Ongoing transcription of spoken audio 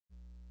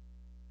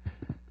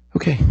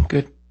Okay,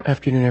 good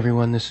afternoon,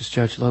 everyone. This is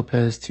Judge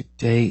Lopez.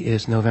 Today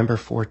is November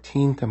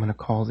 14th. I'm going to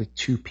call the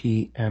 2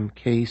 p.m.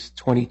 case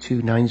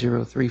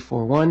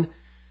 22-90341.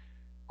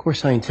 Core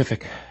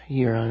Scientific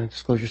here on a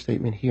disclosure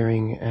statement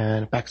hearing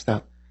and a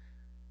backstop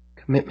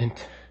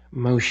commitment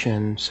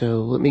motion.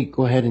 So let me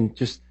go ahead and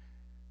just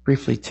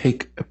briefly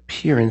take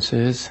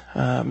appearances.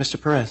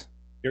 Mr. Perez.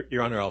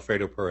 Your Honor,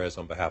 Alfredo Perez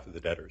on behalf of the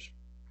debtors.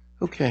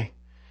 Okay.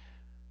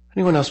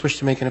 Anyone else wish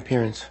to make an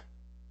appearance?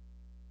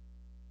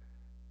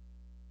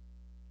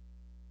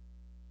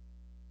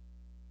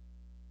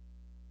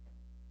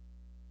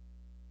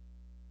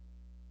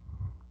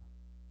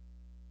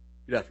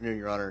 Good afternoon,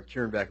 Your Honor.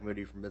 Kieran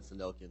Bakamoody from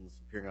Vincent Elkins,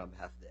 appearing on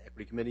behalf of the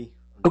Equity Committee.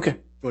 Okay.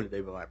 Joined today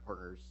by my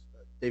partners,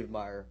 David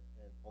Meyer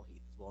and Paul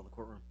Heath, as well in the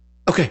courtroom.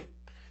 Okay.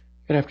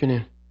 Good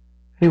afternoon.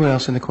 Anyone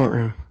else in the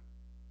courtroom?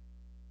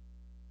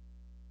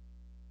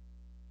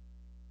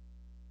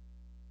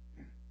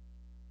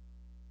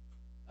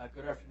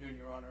 Good afternoon,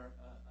 Your Honor.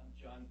 I'm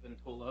John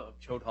Ventola of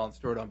Choate Hall &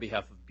 Stewart on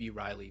behalf of B.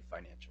 Riley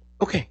Financial.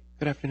 Okay.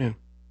 Good afternoon.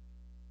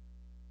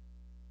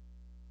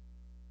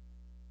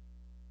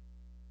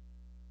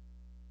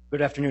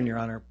 Good afternoon, Your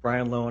Honor.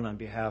 Brian Lowen on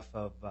behalf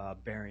of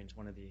Barings,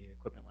 one of the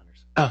equipment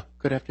lenders.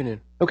 Good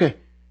afternoon. Okay.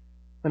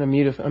 I'm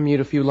going to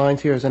unmute a few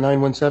lines here. Is a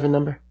 917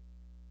 number?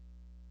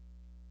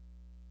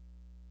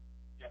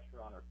 Yes,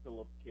 Your Honor.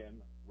 Philip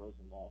Kim,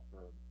 Rosen Law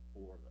Firm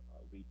for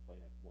lead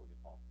plaintiff Morgan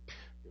Hoffman.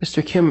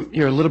 Mr. Kim,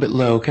 you're a little bit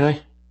low.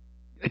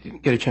 I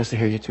didn't get a chance to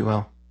hear you too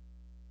well.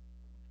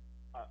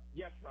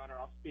 Yes, Your Honor.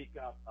 I'll speak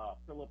up.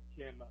 Philip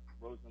Kim,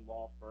 Rosen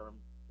Law Firm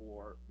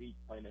for lead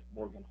plaintiff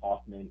Morgan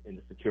Hoffman in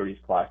the securities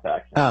class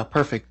action.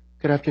 Perfect.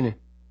 Good afternoon.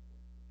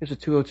 Here's a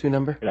 202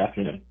 number. Good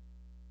afternoon.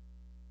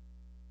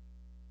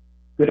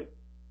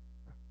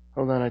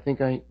 Hold on. I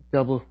think I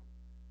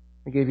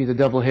gave you the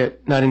double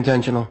hit. Not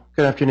intentional.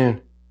 Good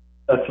afternoon.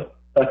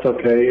 That's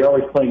okay. You're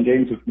always playing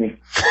games with me.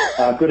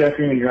 Good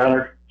afternoon, Your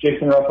Honor.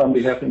 Jason Ruff on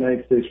behalf of the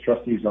United States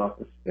Trustee's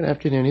Office. Good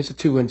afternoon. Here's a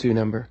 212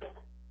 number.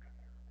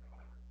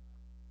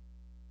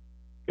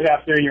 Good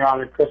afternoon, Your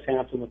Honor. Chris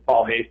Hansen with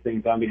Paul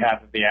Hastings on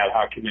behalf of the Ad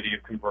Hoc Committee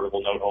of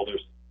Convertible Note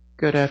Holders.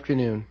 Good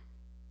afternoon.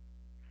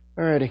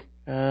 Alrighty.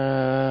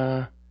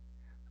 Mr.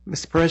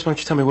 Perez, why don't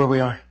you tell me where we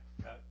are?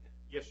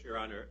 Yes, Your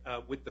Honor.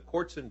 With the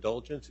court's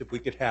indulgence, if we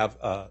could have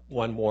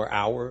one more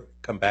hour,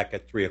 come back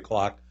at 3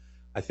 o'clock.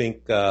 I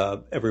think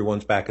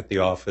everyone's back at the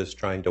office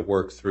trying to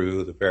work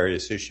through the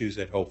various issues,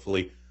 and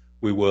hopefully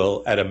we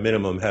will, at a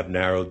minimum, have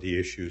narrowed the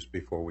issues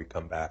before we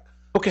come back.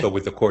 Okay. So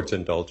with the court's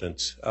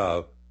indulgence,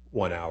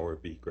 1 hour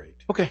would be great.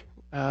 Okay.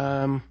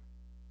 For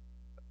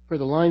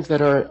the lines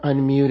that are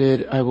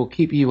unmuted, I will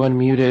keep you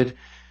unmuted,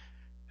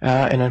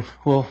 and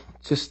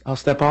I'll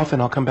step off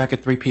and I'll come back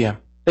at 3 p.m.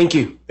 Thank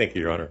you. Thank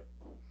you, Your Honor.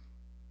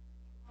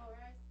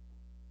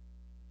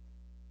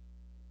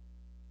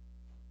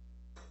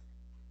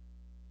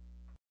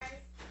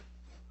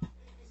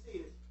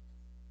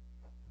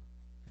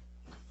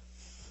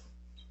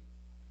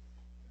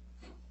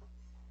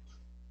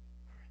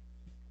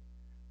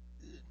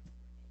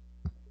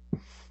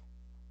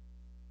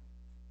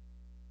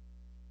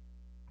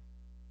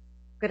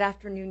 Good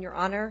afternoon, Your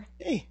Honor.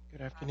 Hey,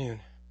 good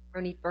afternoon.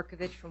 Ronit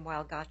Berkovich from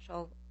Weil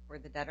Gotshal for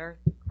the debtor,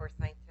 Core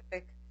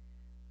Scientific.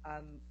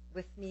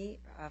 With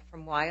me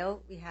from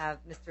Weil, we have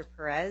Mr.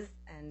 Perez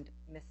and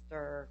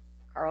Mr.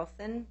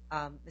 Carlson.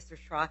 Mr.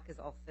 Schrock is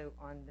also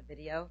on the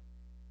video.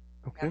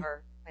 Okay. We have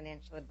our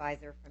financial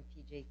advisor from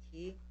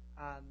PJT,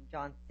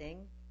 John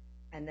Singh.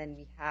 And then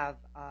we have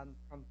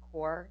from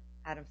Core,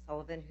 Adam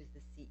Sullivan, who's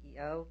the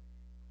CEO,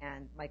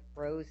 and Mike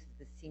Rose, who's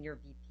the Senior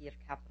VP of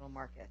Capital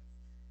Markets.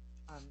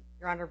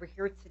 Your Honor, we're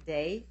here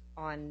today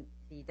on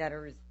the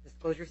debtor's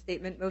disclosure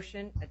statement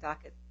motion at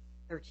docket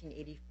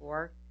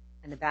 1384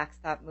 and the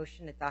backstop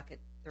motion at docket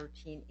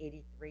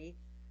 1383.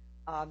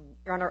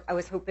 Your Honor, I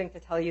was hoping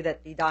to tell you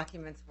that the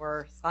documents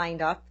were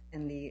signed up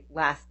in the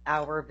last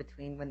hour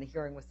between when the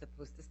hearing was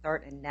supposed to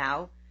start and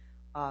now.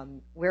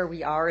 Where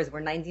we are is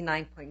we're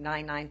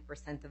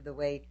 99.99% of the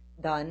way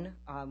done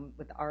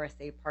with the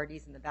RSA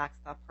parties and the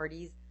backstop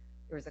parties.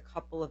 There's a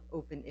couple of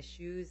open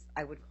issues.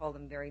 I would call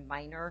them very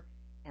minor,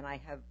 and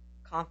I have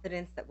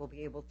confidence that we'll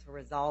be able to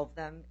resolve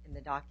them in the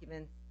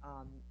documents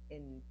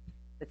in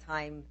the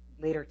time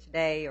later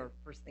today or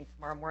first thing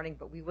tomorrow morning.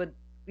 But we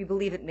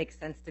believe it makes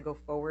sense to go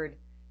forward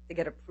to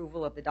get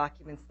approval of the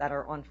documents that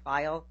are on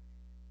file.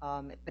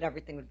 But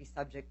everything would be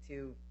subject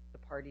to the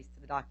parties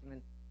to the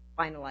documents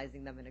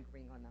finalizing them and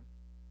agreeing on them.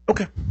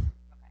 Okay.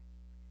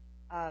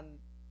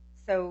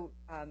 So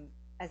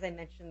as I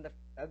mentioned,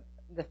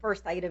 the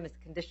first item is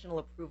conditional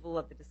approval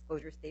of the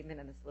disclosure statement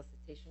and the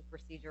solicitation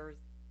procedures.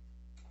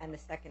 And the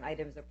second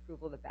item is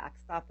approval of the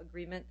backstop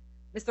agreement.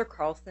 Mr.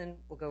 Carlson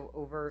will go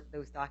over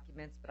those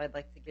documents, but I'd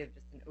like to give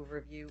just an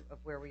overview of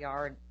where we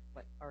are and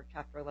what our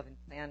Chapter 11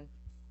 plan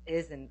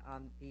is and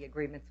the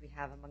agreements we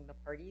have among the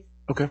parties.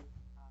 Okay.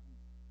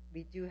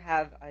 We do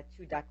have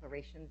 2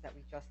 declarations that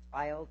we just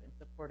filed in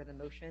support of the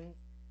motions,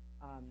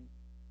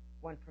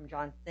 one from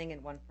John Singh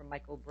and one from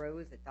Michael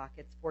Brose at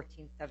dockets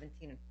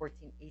 1417 and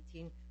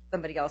 1418,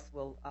 somebody else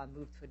will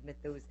move to admit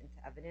those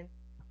into evidence.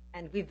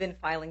 And we've been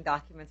filing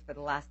documents for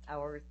the last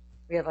hours.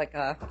 We have like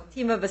a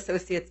team of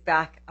associates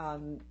back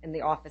in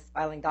the office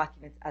filing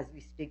documents as we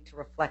speak to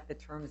reflect the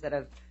terms that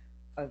have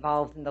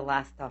evolved in the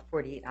last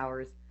 48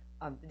 hours.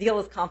 The deal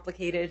is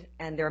complicated,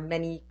 and there are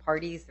many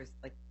parties. There's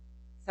like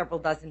several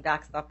dozen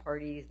backstop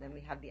parties, and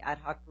we have the ad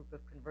hoc group of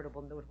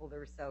convertible note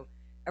holders. So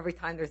every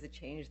time there's a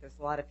change, there's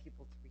a lot of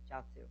people to reach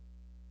out to.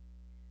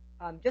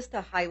 Just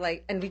to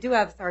highlight, and we do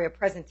have, a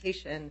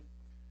presentation.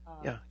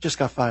 Yeah, just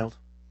got filed.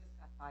 Just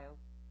got filed.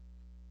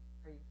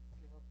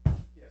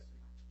 Yes,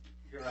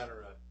 Your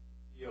Honor,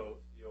 EO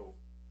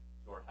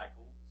Nor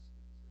Hackles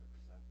is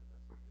going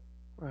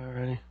to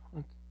present.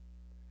 Alrighty.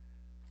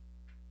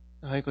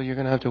 Michael, you're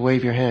going to have to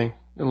wave your hand.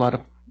 A lot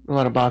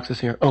of boxes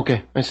here.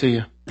 Okay, I see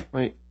you.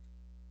 Wait,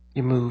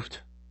 you moved.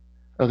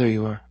 Oh, there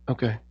you are.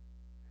 Okay.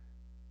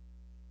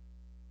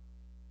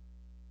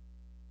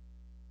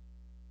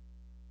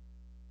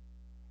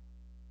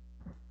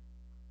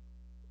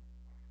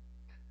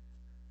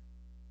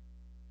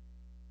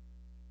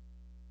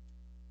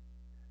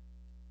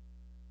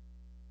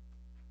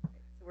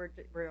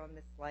 So we're on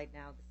this slide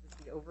now. This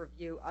is the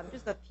overview.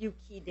 Just a few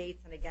key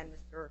dates, and again,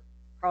 Mr.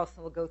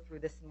 Carlson will go through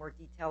this in more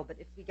detail, but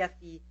if we get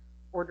the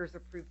orders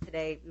approved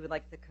today, we would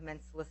like to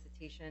commence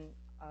solicitation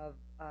of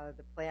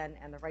the plan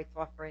and the rights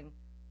offering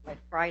by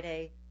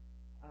Friday.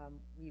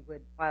 We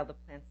would file the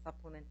plan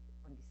supplement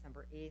on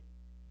December 8th,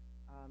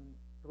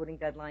 voting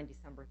deadline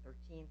December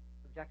 13th,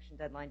 objection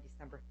deadline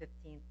December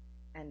 15th,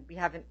 and we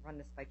haven't run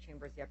this by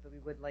chambers yet, but we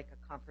would like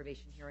a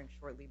confirmation hearing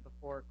shortly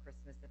before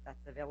Christmas if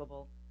that's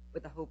available,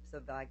 with the hopes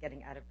of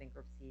getting out of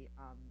bankruptcy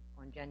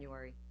in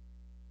January.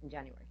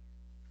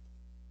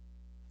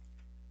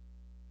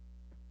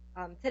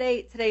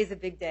 Today is a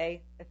big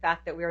day. The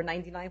fact that we are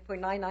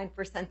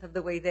 99.99% of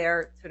the way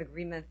there to an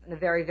agreement in a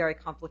very, very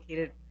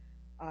complicated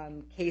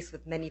case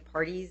with many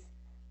parties.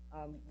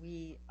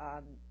 We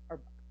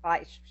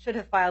should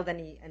have filed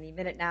any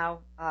minute now.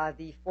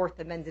 The fourth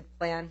amended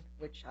plan,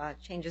 which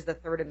changes the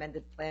third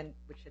amended plan,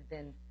 which had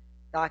been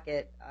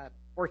docket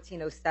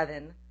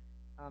 1407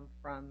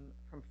 from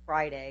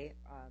Friday.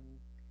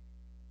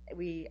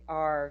 We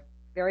are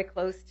very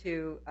close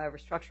to a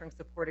restructuring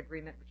support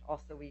agreement, which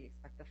also we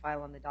expect to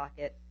file on the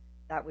docket.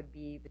 That would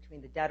be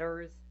between the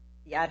debtors,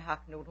 the ad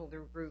hoc note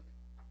holder group,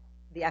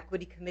 the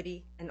equity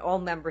committee, and all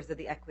members of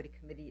the equity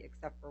committee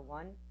except for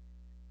one.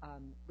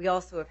 We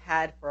also have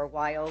had for a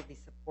while the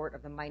support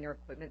of the minor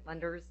equipment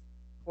lenders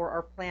for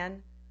our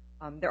plan.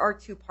 There are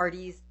two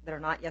parties that are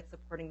not yet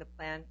supporting the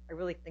plan. I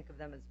really think of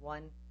them as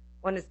one.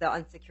 One is the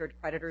unsecured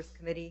creditors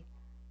committee.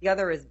 The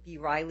other is B.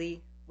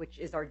 Riley, which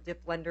is our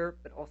DIP lender,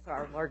 but also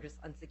our largest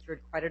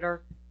unsecured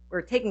creditor.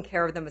 We're taking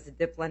care of them as a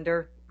DIP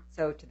lender,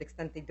 so to the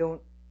extent they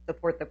don't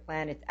support the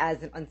plan, it's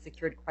as an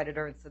unsecured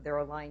creditor, and so they're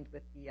aligned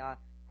with the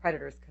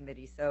creditors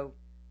committee. So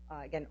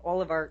again,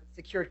 all of our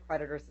secured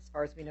creditors, as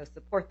far as we know,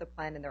 support the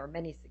plan, and there are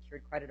many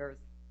secured creditors,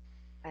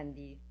 and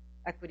the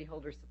equity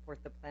holders support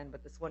the plan,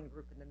 but this one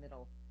group in the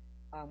middle,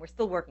 we're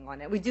still working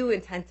on it. We do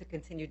intend to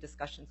continue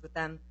discussions with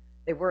them.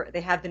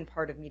 They have been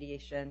part of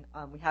mediation.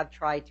 We have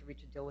tried to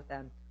reach a deal with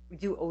them. We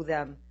do owe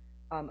them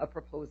a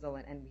proposal,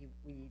 and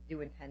we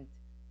do intend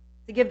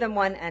to give them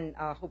one and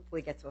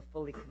hopefully get to a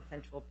fully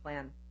consensual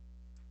plan.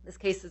 This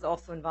case has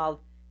also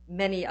involved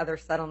many other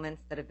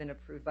settlements that have been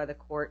approved by the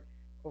court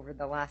over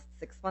the last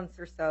 6 months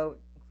or so,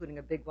 including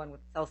a big one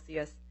with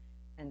Celsius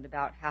and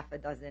about half a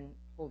dozen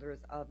holders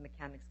of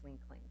mechanics lien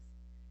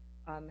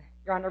claims.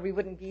 Your Honor, we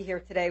wouldn't be here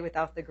today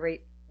without the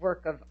great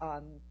work of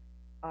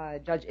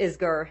Judge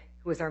Isger,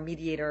 who is our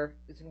mediator,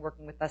 who's been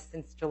working with us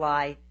since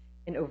July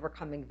in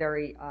overcoming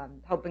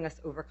helping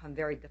us overcome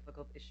very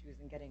difficult issues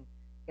and getting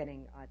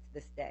to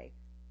this day.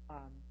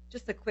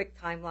 Just a quick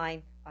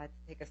timeline to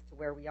take us to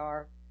where we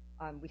are.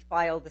 We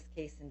filed this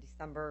case in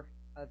December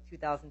of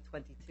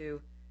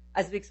 2022.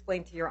 As we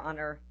explained to Your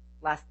Honor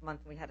last month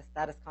when we had a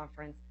status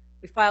conference,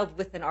 we filed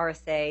with an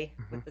RSA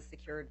with the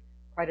secured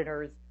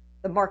creditors.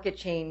 The market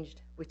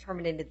changed. We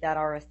terminated that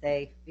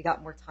RSA. We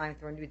got more time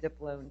through a new DIP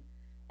loan.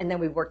 And then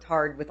we worked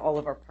hard with all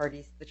of our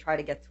parties to try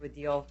to get to a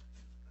deal.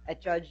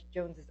 At Judge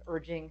Jones's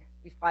urging,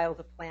 we filed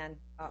a plan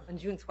on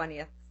June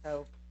 20th,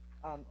 so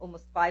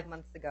almost 5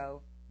 months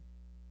ago.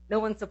 No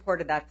one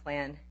supported that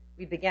plan.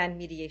 We began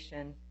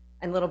mediation,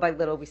 and little by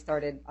little we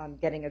started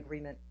getting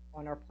agreement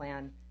on our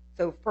plan.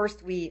 So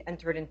first we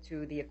entered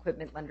into the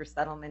equipment lender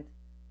settlement.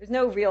 There's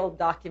no real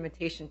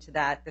documentation to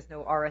that. There's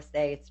no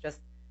RSA. It's just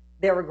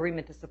their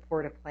agreement to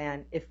support a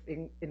plan if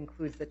it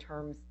includes the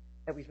terms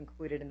that we've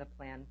included in the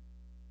plan.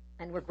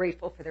 And we're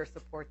grateful for their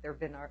support. They've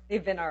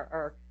been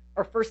our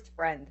first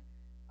friend,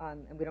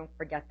 and we don't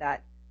forget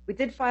that. We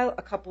did file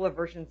a couple of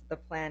versions of the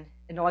plan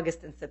in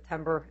August and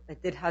September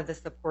that did have the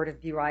support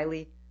of B.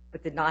 Riley,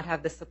 but did not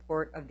have the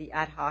support of the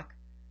ad hoc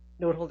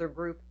note holder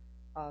group.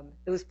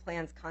 Those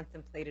plans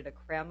contemplated a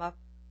cram up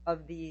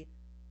of the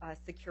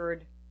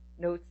secured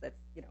notes. That's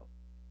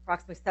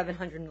approximately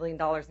 $700 million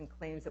in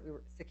claims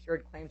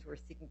secured claims we were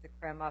seeking to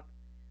cram up.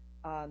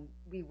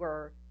 We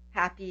were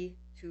happy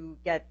to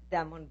get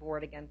them on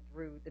board again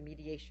through the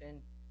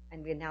mediation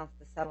and we announced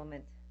the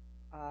settlement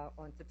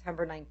on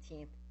September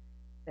 19th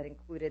that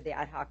included the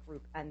ad hoc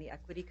group and the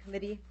equity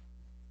committee.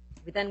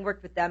 We then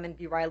worked with them and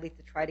B. Riley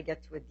to try to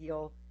get to a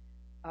deal.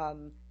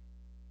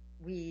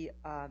 We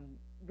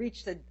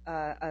reached a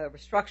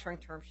restructuring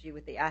term sheet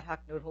with the ad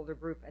hoc note holder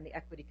group and the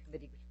equity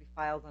committee, which we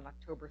filed on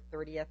October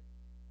 30th.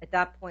 At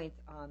that point,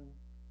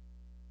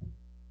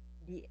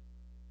 the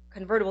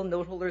convertible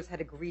note holders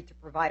had agreed to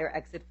provide our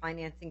exit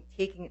financing,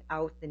 taking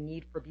out the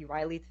need for B.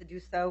 Riley to do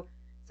so.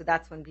 So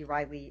that's when B.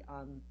 Riley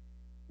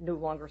no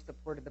longer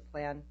supported the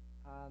plan.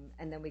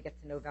 And then we get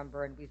to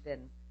November, and we've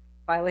been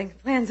filing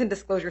plans and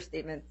disclosure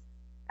statements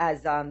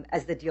as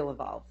the deal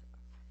evolved.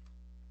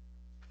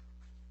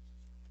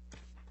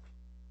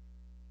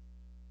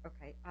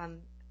 Okay.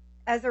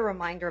 As a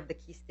reminder of the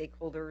key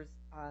stakeholders,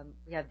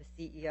 we have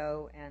the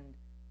CEO and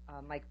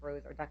Mike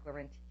Rose, our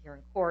declarant here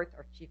in court.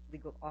 Our chief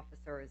legal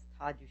officer is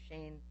Todd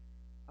Duchesne.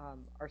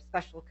 Our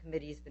special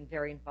committee has been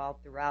very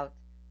involved throughout.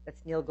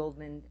 That's Neil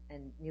Goldman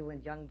and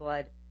Newland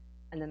Youngblood.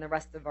 And then the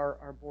rest of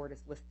our board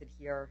is listed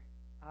here.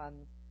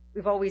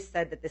 We've always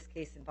said that this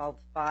case involved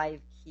 5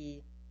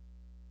 key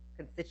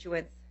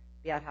constituents: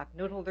 the ad hoc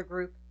note holder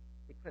group,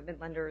 the equipment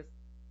lenders,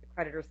 the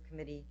creditors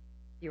committee,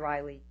 B.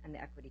 Riley, and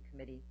the equity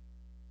committee.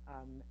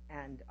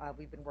 And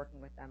we've been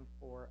working with them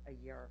for a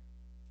year.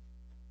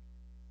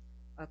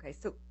 Okay,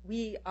 so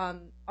we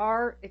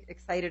are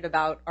excited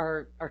about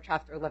our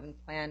Chapter 11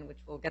 plan, which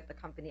will get the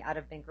company out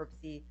of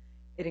bankruptcy.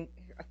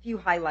 A few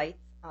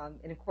highlights.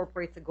 It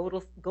incorporates a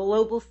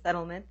global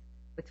settlement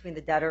between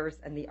the debtors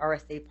and the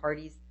RSA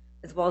parties,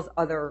 as well as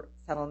other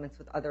settlements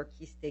with other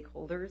key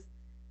stakeholders.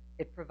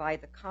 It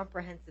provides a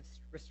comprehensive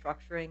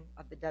restructuring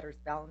of the debtor's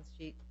balance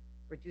sheet,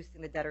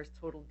 reducing the debtor's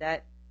total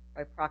debt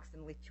by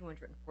approximately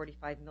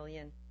 $245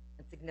 million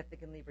and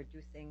significantly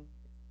reducing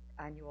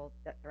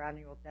their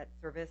annual debt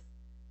service.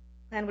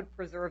 The plan would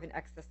preserve in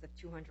excess of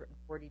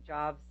 240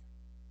 jobs.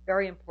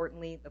 Very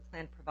importantly, the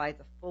plan provides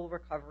a full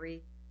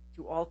recovery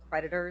to all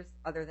creditors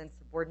other than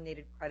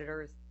subordinated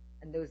creditors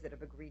and those that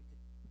have agreed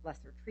to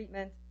lesser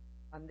treatment.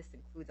 This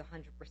includes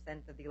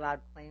 100% of the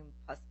allowed claim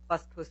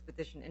plus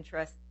post-petition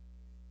interest.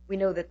 We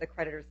know that the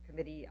creditors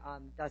committee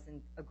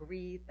doesn't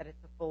agree that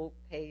it's a full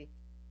pay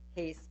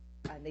case,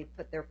 and we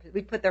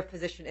put their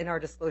position in our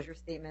disclosure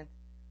statement,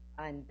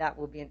 and that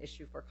will be an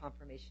issue for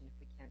confirmation if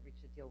we can't reach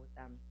a deal with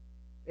them.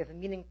 We have a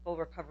meaningful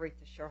recovery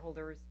to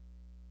shareholders,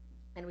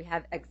 and we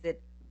have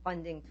exit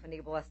funding to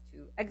enable us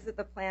to exit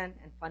the plan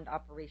and fund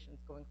operations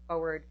going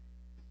forward.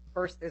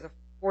 First, there's a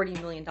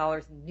 $40 million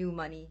in new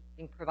money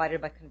being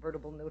provided by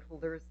convertible note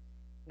holders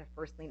in a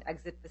first lien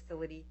exit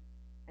facility.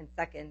 And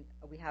second,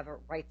 we have a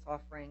rights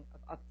offering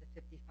of up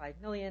to $55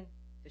 million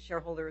to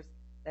shareholders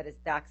that is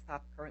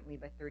backstopped currently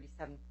by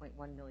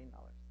 $37.1 million.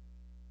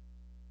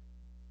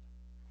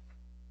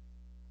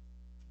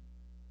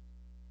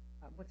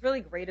 What's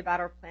really great about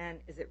our plan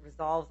is it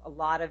resolves a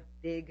lot of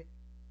big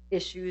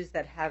issues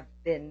that have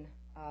been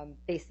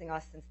facing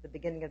us since the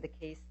beginning of the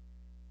case.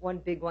 One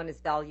big one is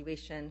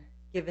valuation.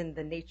 Given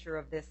the nature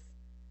of this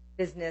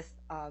business,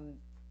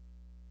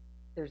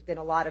 there's been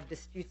a lot of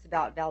disputes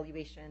about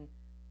valuation.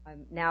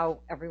 Now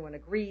everyone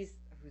agrees,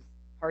 who's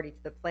party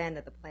to the plan,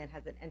 that the plan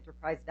has an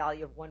enterprise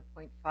value of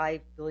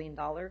 $1.5 billion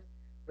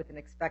with an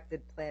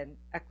expected plan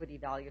equity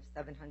value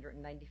of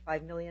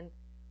 $795 million.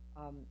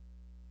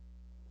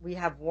 We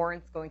have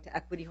warrants going to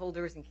equity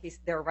holders in case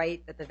they're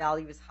right that the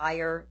value is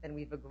higher than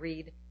we've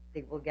agreed.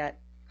 They will get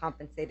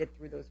compensated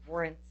through those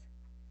warrants.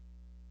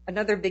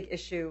 Another big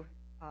issue,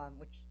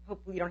 which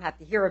hopefully you don't have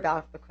to hear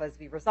about because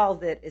we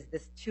resolved it, is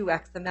this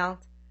 2x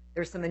amount.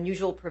 There's some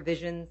unusual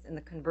provisions in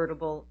the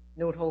convertible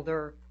note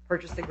holder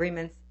purchase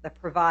agreements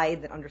that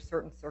provide that under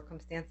certain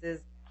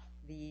circumstances,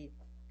 the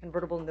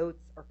convertible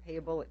notes are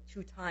payable at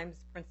 2 times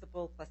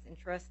principal plus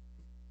interest.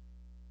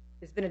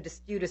 There's been a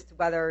dispute as to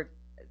whether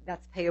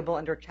that's payable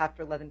under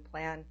Chapter 11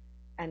 plan,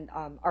 and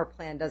our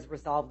plan does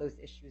resolve those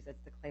issues as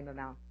the claim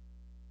amount.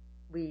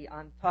 We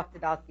talked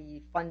about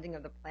the funding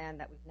of the plan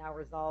that we've now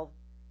resolved.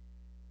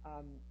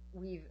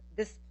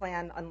 This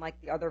plan,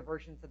 unlike the other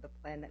versions of the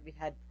plan that we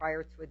had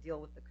prior to a deal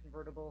with the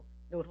convertible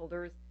note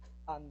holders,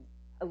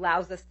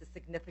 allows us to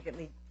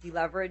significantly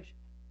deleverage.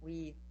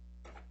 We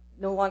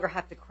no longer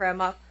have to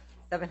cram up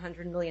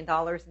 $700 million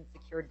in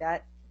secured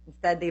debt.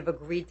 Instead, they've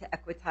agreed to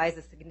equitize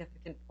a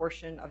significant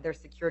portion of their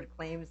secured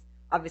claims,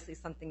 obviously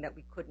something that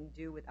we couldn't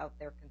do without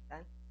their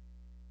consent.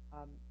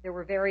 There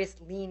were various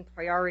lien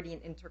priority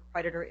and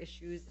intercreditor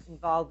issues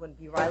involved when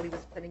B. Riley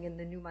was putting in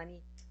the new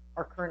money.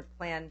 Our current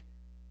plan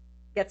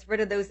gets rid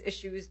of those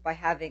issues by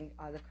having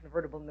the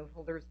convertible note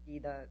holders be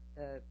the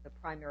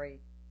primary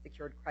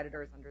secured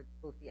creditors under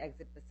both the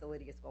exit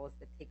facility as well as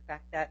the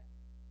take-back debt.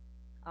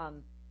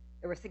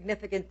 There were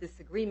significant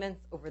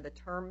disagreements over the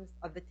terms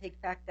of the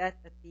take-back debt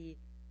that the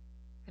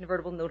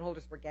convertible note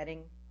holders were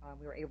getting.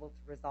 We were able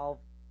to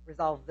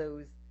resolve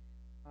those,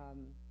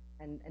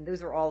 and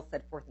those are all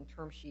set forth in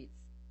term sheets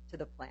to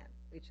the plan,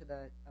 each of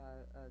the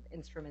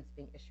instruments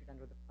being issued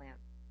under the plan.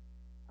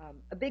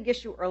 A big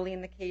issue early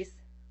in the case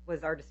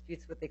was our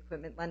disputes with the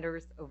equipment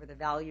lenders over the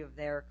value of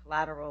their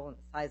collateral and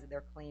the size of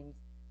their claims.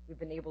 we've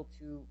been able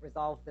to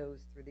resolve those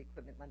through the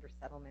equipment lender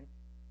settlement.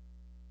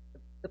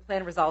 The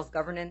plan resolves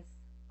governance.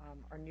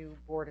 Our new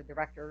board of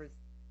directors,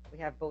 we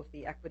have both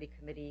the equity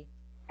committee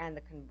and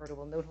the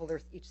convertible note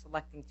holders, each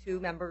selecting 2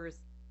 members,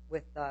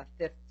 with the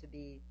 5th to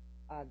be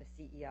the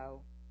CEO.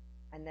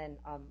 And then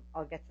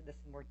I'll get to this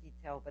in more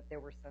detail, but there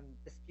were some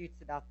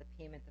disputes about the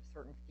payment of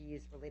certain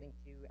fees relating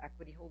to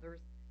equity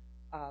holders.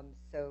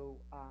 So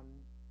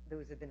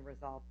those have been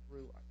resolved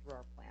through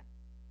our plan.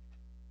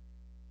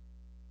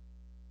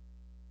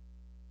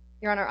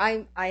 Your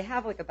Honor, I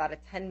have like about a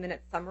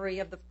 10-minute summary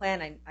of the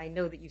plan. I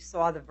know that you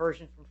saw the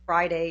version from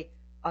Friday.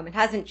 It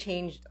hasn't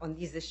changed on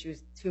these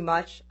issues too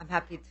much. I'm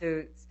happy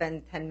to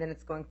spend 10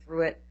 minutes going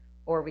through it,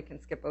 or we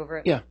can skip over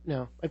it. Yeah,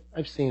 no,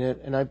 I've seen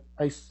it, and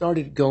I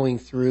started going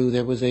through.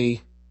 There was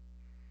a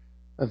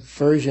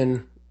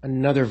version,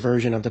 another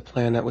version of the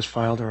plan that was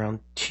filed around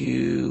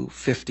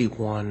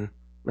 251.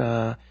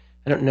 I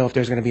don't know if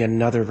there's going to be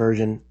another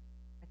version.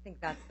 I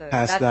think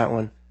that's that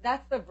one.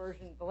 That's the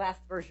version, the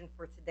last version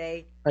for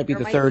today. Might be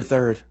the third.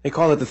 They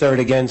call it the third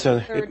again, so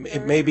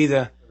it may be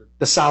the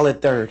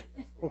solid third.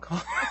 We'll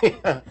call it.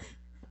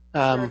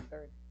 Third.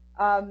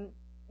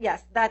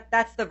 Yes,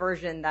 that's the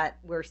version that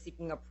we're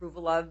seeking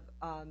approval of.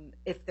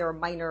 If there are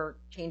minor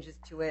changes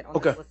to it on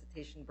the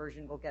solicitation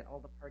version, we'll get all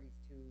the parties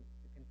to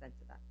consent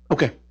to that.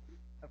 Okay.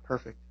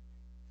 Perfect.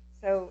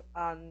 So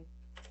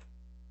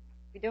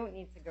we don't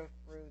need to go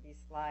through these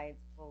slides.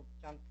 We'll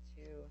jump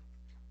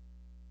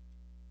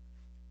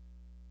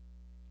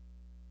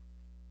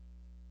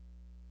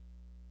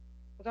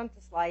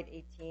to slide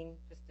 18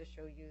 just to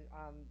show you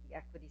the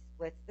equity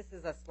splits. This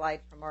is a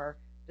slide from our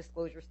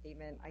disclosure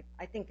statement.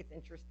 I think it's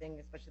interesting,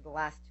 especially the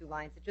last 2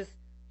 lines. It just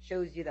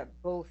shows you that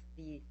both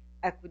the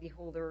equity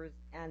holders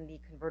and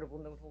the convertible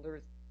note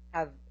holders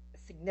have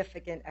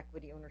significant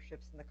equity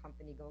ownerships in the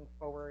company going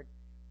forward.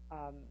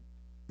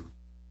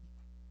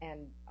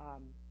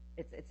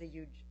 It's a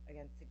huge,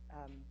 again,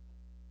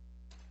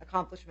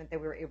 accomplishment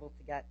that we were able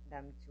to get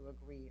them to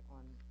agree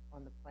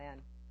on the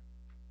plan.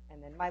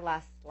 And then my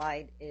last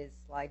slide is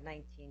slide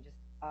 19. Just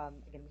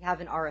again, we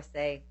have an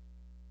RSA.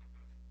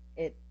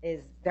 It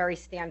is very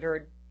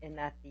standard in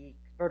that the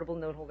convertible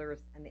note holders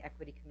and the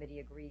equity committee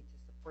agree to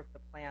support the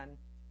plan.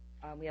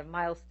 We have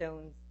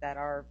milestones that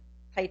are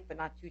tight but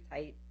not too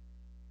tight,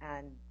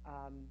 and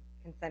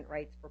consent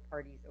rights for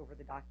parties over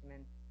the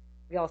documents.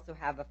 We also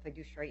have a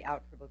fiduciary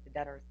out for both the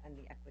debtors and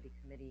the equity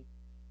committee.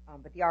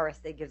 But the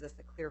RSA gives us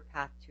a clear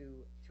path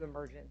to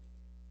emergence.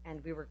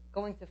 And we were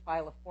going to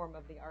file a form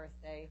of the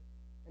RSA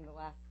in the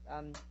last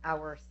hour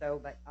or so,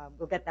 but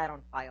we'll get that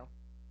on file.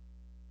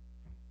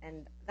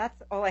 And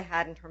that's all I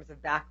had in terms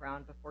of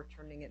background before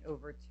turning it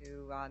over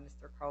to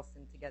Mr.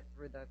 Carlson to get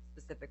through the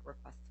specific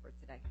requests for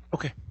today.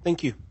 Okay,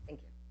 thank you.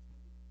 Thank you.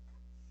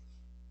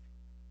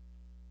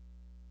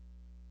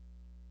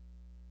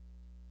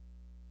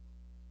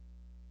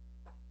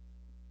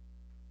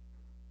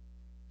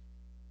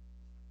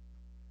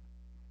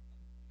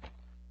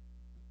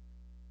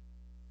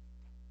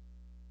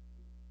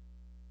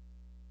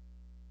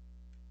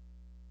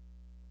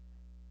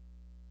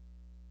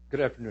 Good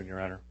afternoon, Your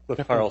Honor.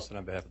 Cliff Carlson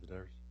on behalf of the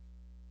debtors.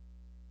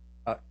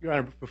 Your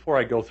Honor, before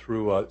I go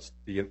through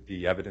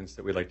the evidence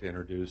that we'd like to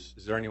introduce,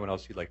 is there anyone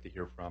else you'd like to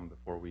hear from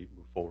before we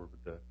move forward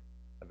with the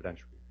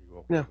evidentiary?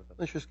 No,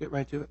 let's just get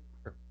right to it.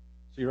 Sure.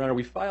 So, Your Honor,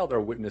 we filed our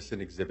witness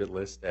and exhibit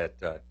list at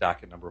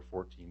docket number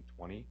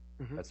 1420.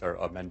 Mm-hmm. That's our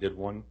amended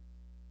one.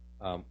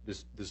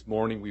 This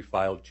morning we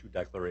filed 2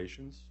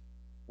 declarations.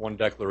 One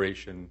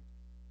declaration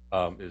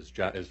is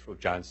from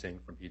John Singh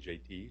from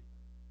PJT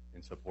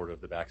in support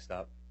of the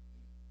backstop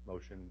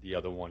motion. The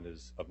other one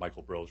is of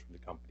Michael Bros from the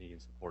company in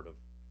support of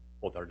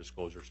both our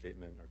disclosure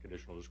statement, our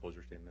conditional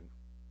disclosure statement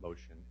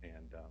motion,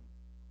 and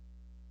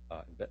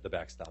the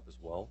backstop as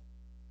well.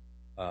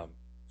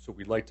 So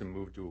we'd like to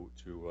move to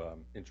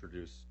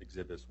introduce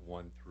exhibits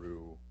 1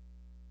 through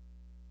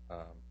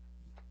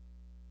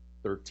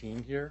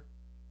 13 here.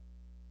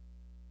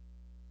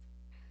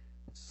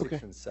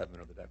 6 and 7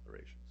 are the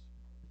declarations.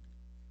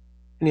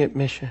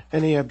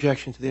 Any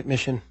objection to the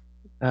admission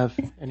of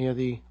any of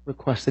the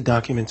requested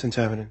documents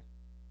into evidence?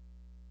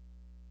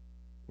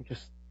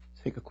 Just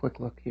take a quick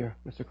look here,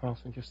 Mr.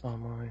 Carlson, just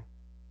online.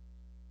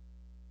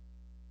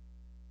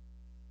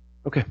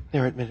 Okay,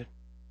 they're admitted.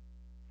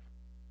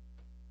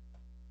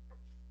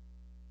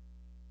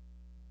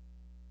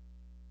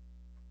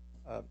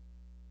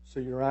 So,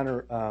 Your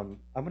Honor, I'm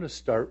going to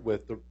start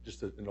with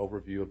just an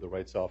overview of the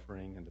rights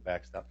offering and the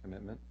backstop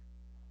commitment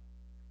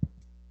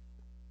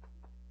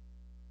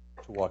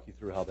to walk you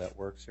through how that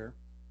works here.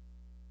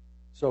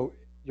 So,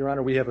 Your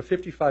Honor, we have a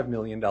 $55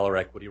 million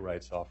equity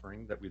rights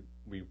offering that we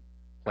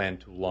plan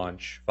to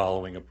launch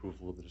following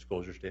approval of the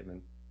disclosure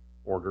statement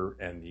order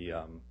and the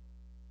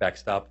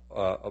backstop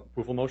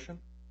approval motion.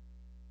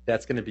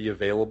 That's going to be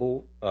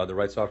available, the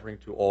rights offering,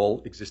 to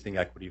all existing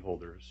equity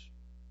holders.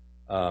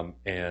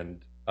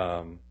 And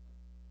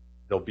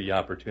there'll be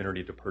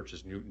opportunity to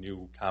purchase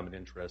new common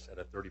interests at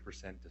a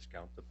 30%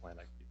 discount to plan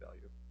equity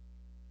value.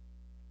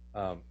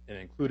 And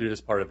included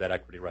as part of that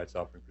equity rights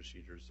offering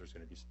procedures, there's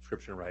going to be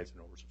subscription rights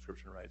and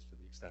oversubscription rights to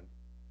the extent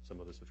some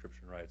of the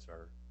subscription rights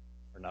are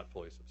not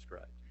fully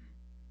subscribed.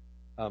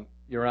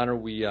 Your Honor,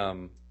 we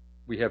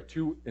have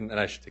two, and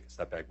I should take a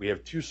step back. We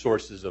have two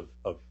sources of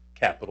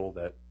capital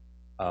that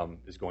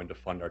is going to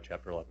fund our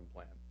Chapter 11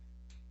 plan.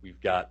 We've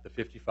got the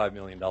 $55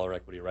 million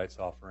equity rights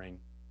offering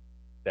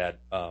that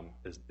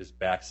is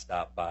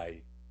backstopped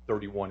by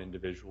 31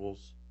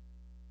 individuals,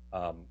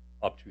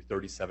 up to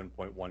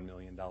 $37.1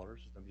 million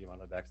is the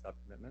amount of backstop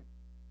commitment.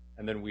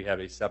 And then we have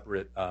a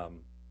separate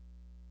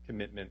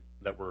commitment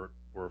that we're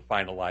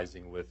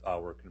finalizing with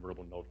our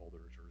convertible note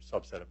holders, or a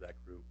subset of that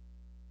group,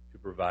 to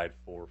provide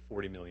for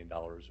 $40 million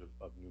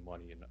of new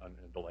money in a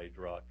delayed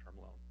draw term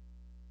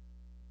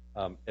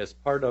loan. As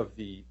part of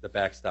the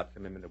backstop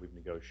commitment that we've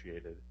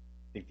negotiated,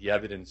 I think the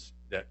evidence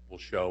that will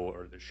show,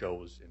 or that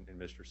shows in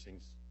Mr.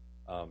 Singh's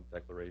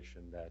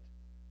declaration, that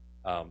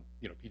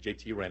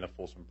PJT ran a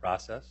fulsome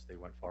process. They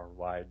went far and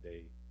wide.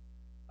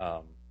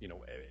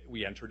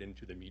 We entered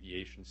into the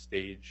mediation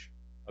stage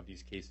of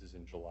these cases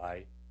in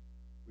July.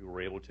 We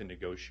were able to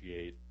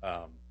negotiate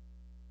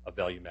a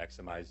value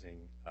maximizing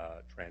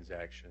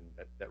transaction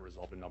that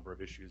resolved a number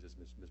of issues, as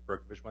Ms.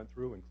 Berkovich went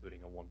through,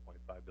 including a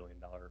 $1.5 billion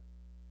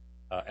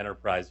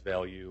enterprise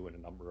value and a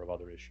number of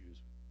other issues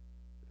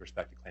with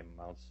respect to claim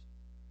amounts.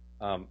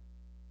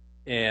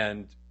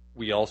 And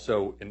we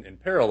also, in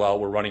parallel,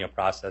 we're running a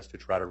process to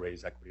try to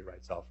raise equity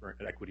rights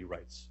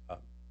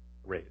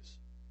raise.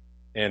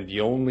 And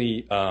the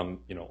only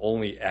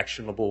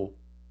actionable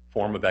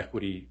form of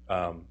equity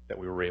that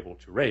we were able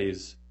to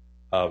raise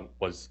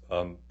was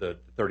the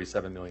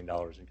 $37 million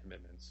in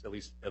commitments, at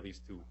least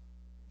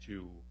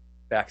to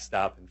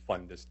backstop and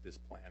fund this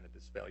plan at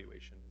this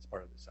valuation as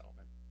part of the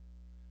settlement.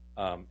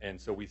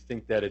 And so we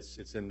think that it's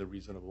in the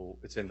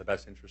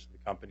best interest of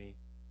the company.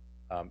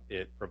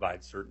 It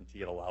provides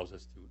certainty. It allows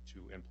us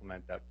to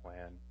implement that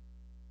plan.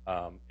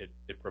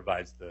 It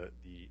provides the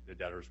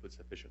debtors with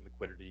sufficient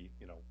liquidity,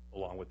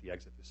 along with the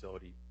exit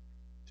facility,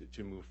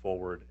 to move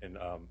forward and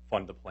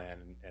fund the plan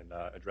and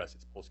address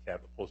its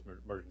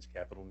post-emergence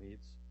capital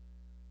needs.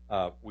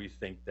 We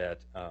think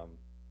that,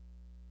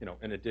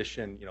 in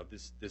addition,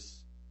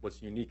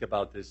 what's unique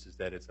about this is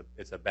that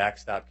it's a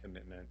backstop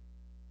commitment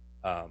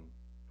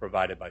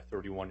provided by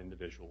 31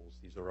 individuals.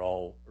 These are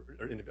all,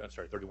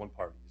 31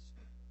 parties.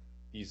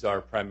 These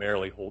are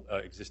primarily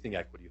existing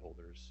equity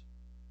holders.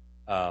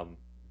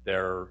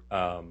 There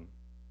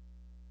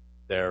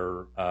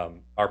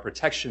are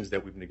protections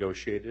that we've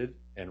negotiated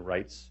and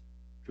rights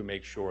to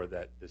make sure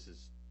that this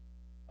is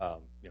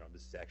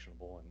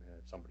actionable, and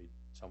if somebody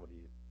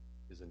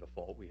is in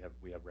default, we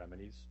have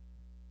remedies.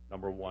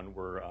 Number one,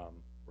 we're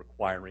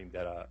requiring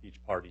that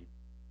each party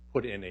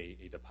put in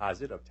a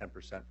deposit of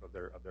 10% of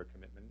their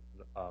commitment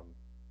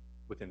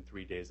within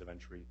 3 business days of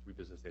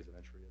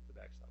entry of the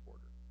backstop order.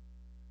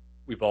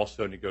 We've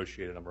also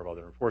negotiated a number of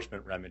other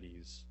enforcement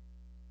remedies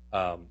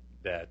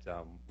that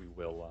we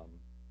will,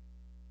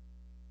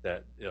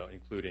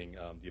 including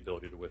the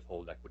ability to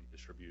withhold equity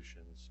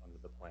distributions under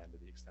the plan to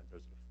the extent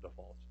there's a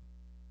default.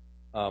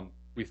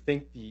 We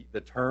think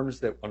the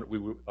terms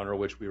under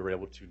which we were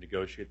able to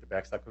negotiate the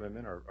backstop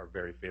commitment are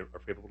very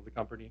favorable to the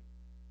company.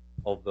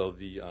 Although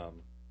the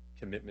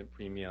commitment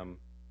premium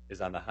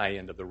is on the high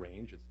end of the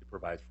range, it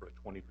provides for a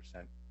 20%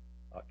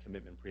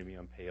 commitment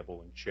premium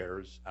payable in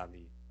shares on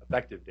the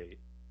effective date.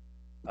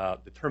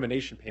 The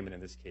termination payment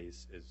in this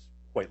case is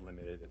quite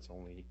limited. It's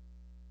only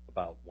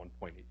about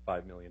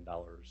 $1.85 million,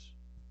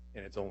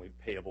 and it's only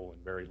payable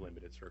in very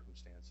limited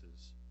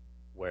circumstances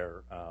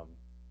where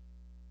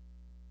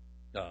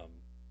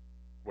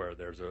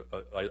there's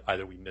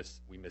either we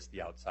miss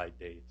the outside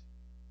date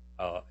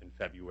in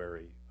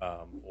February,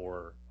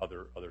 or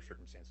other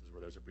circumstances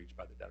where there's a breach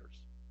by the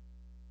debtors.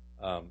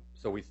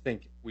 So we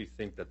think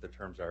that the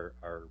terms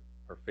are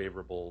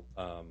favorable,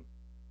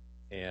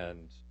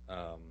 and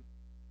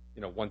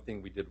one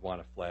thing we did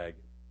want to flag,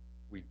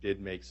 we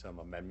did make some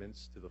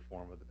amendments to the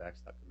form of the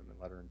backstop commitment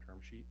letter and term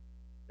sheet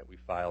that we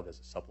filed as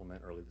a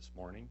supplement early this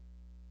morning.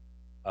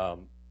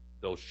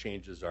 Those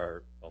changes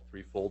are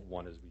threefold.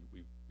 One is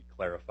we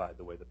clarified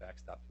the way the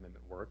backstop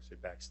commitment works.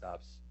 It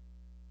backstops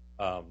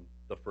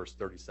the first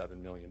 $37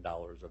 million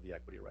of the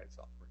equity rights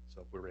offering.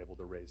 So if we were able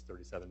to raise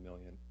 $37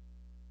 million,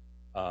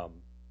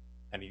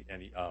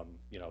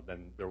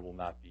 then there will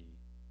not be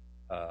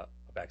a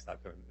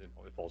backstop commitment.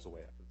 It falls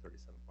away after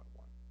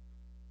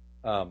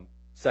 37.1.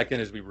 Second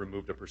is we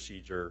removed a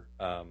procedure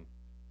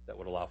that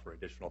would allow for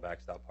additional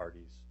backstop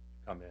parties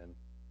to come in,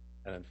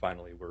 and then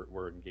finally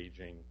we're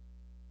engaging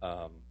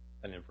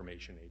an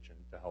information agent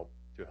to help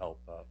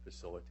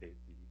facilitate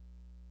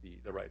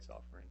the rights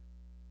offering.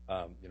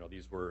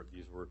 These were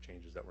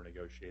changes that were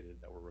negotiated,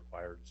 that were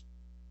required as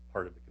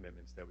part of the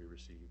commitments that we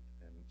received,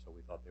 and so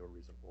we thought they were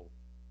reasonable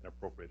and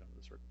appropriate under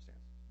the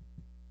circumstances.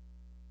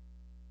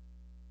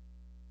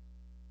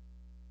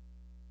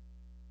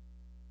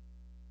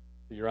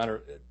 Your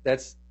Honor,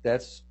 that's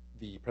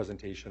the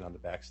presentation on the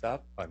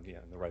backstop and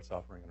the rights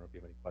offering. I don't know if you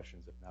have any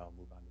questions. If not, I'll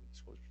move on to the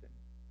disclosure statement.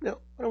 No,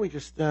 why don't we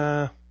just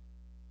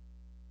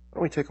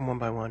don't we take them one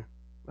by one?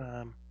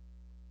 Let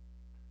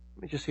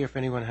me just see if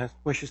anyone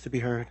wishes to be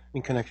heard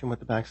in connection with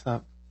the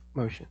backstop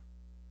motion.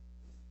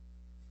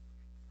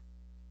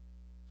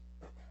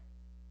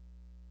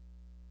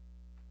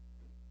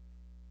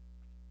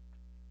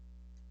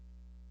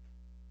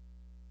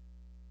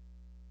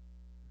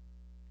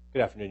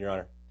 Good afternoon, Your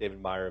Honor.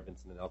 David Meyer of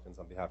Vincent & Elkins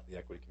on behalf of the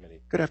Equity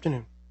Committee. Good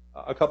afternoon.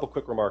 A couple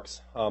quick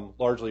remarks.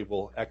 Largely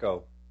will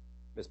echo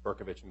Ms.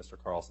 Berkovich and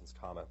Mr. Carlson's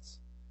comments.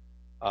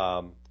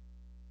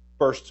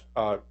 First,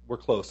 we're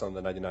close on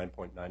the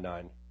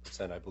 99.99%,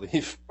 I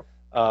believe,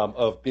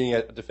 of being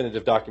a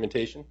definitive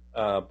documentation.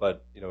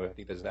 But I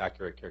think there's an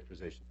accurate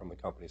characterization from the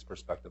company's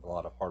perspective, a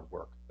lot of hard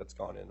work that's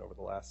gone in over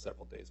the last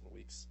several days and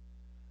weeks,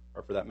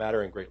 or for that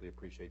matter, and greatly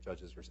appreciate Judge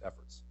Isger's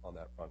efforts on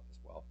that front as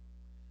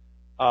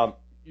well.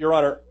 Your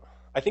Honor,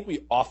 I think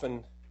we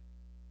often,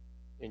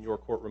 in your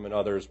courtroom and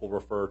others, will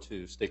refer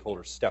to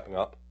stakeholders stepping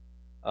up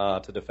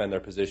to defend their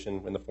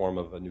position in the form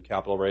of a new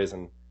capital raise.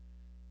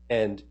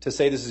 And to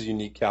say this is a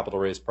unique capital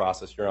raise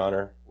process, Your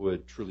Honor,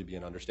 would truly be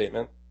an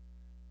understatement.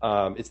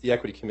 It's the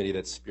Equity Committee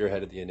that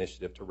spearheaded the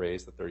initiative to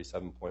raise the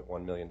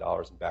 $37.1 million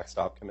in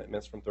backstop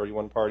commitments from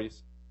 31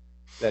 parties.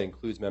 That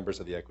includes members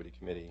of the Equity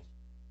Committee,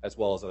 as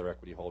well as other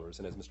equity holders.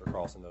 And as Mr.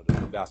 Carlson noted,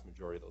 the vast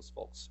majority of those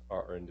folks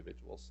are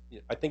individuals.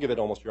 I think of it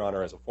almost, Your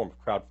Honor, as a form of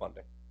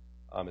crowdfunding,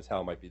 is how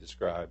it might be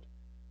described,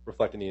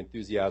 reflecting the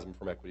enthusiasm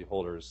from equity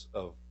holders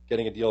of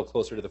getting a deal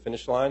closer to the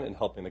finish line and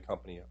helping the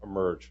company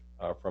emerge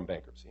from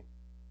bankruptcy.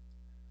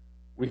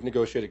 We've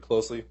negotiated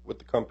closely with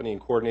the company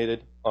and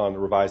coordinated on the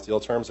revised deal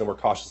terms, and we're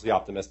cautiously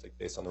optimistic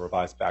based on the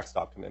revised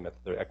backstop commitment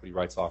that their equity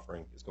rights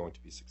offering is going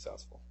to be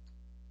successful.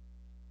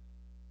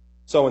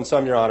 So in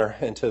sum, Your Honor,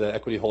 and to the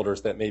equity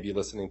holders that may be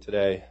listening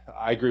today,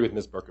 I agree with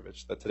Ms.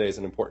 Berkovich that today is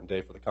an important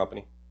day for the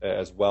company,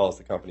 as well as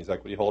the company's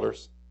equity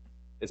holders.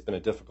 It's been a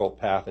difficult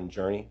path and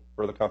journey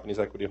for the company's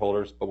equity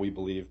holders, but we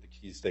believe the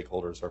key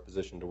stakeholders are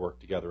positioned to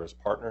work together as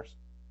partners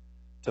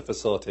to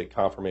facilitate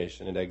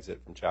confirmation and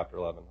exit from Chapter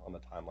 11 on the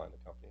timeline the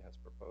company has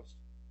proposed.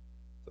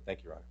 So thank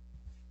you, Your Honor.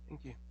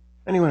 Thank you.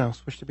 Anyone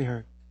else wish to be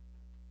heard?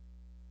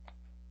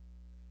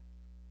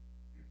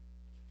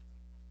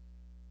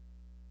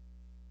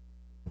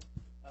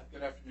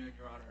 Good afternoon,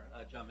 Your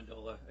Honor. John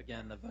Mendola,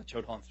 again, of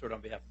Choate Stewart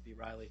on behalf of B.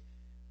 Riley.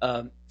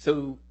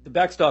 So the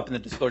backstop and the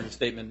disclosure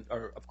statement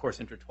are, of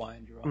course,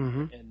 intertwined, Your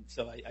Honor, and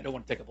so I don't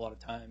want to take up a lot of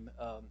time,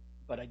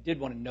 but I did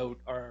want to note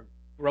our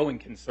growing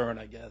concern,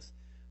 I guess,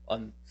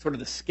 on sort of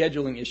the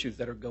scheduling issues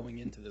that are going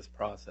into this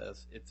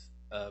process. It's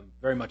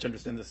very much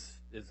understand this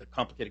is a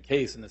complicated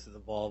case and this is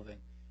evolving,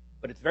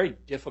 but it's very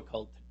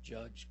difficult to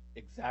judge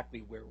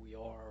exactly where we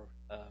are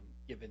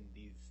given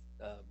these.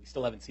 We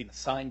still haven't seen a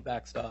signed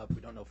backstop.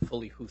 We don't know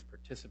fully who's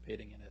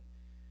participating in it.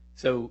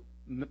 So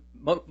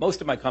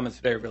most of my comments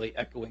today are really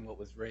echoing what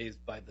was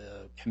raised by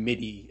the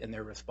committee in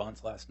their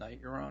response last night,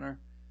 Your Honor,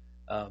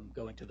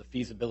 going to the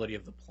feasibility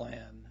of the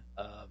plan,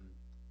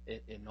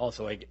 and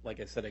also, like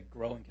I said, a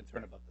growing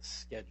concern about the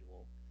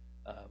schedule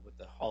with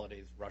the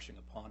holidays rushing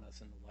upon us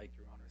and the like,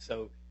 Your Honor.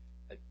 So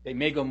they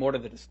may go more to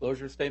the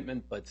disclosure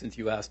statement, but since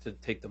you asked to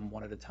take them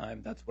one at a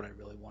time, that's what I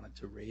really wanted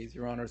to raise,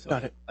 Your Honor.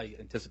 So I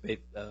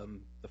anticipate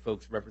the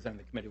folks representing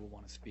the committee will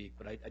want to speak,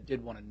 but I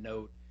did want to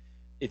note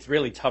it's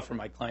really tough for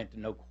my client to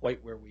know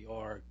quite where we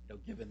are,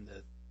 given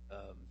that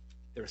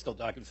there are still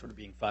documents sort of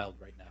being filed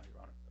right now,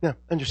 Your Honor. Yeah,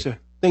 understood.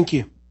 Thank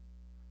you.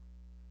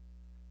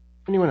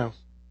 Anyone else?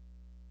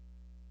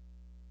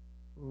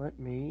 Let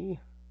me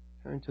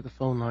turn to the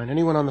phone line.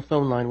 Anyone on the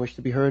phone line wish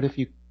to be heard? If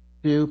you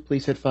do,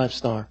 please hit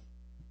 5-star.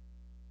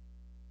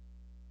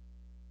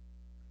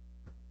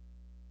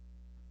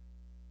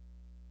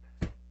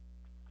 I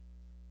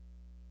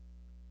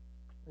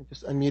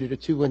just unmuted a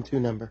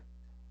 212 number.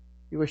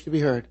 You wish to be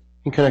heard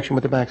in connection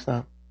with the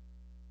backstop?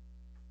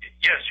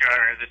 Yes, Your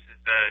Honor. This is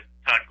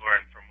Todd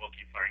Gorin from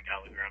Wilkie Farr and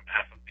Gallagher on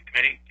behalf of the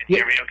committee. Can you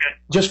hear me okay?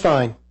 Just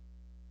fine.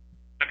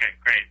 Okay,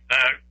 great.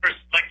 First,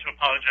 I'd like to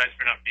apologize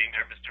for not being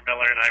there. Mr.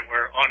 Miller and I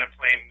were on a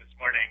plane this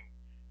morning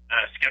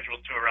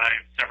scheduled to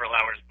arrive several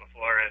hours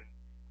before and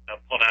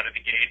pulled out of the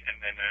gate and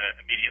then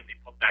immediately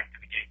pulled back to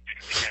the gate due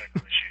to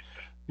mechanical issues.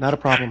 So, not a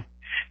problem.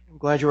 I'm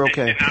glad you're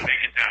okay. Did not make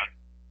it down.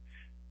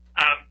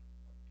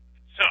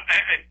 So,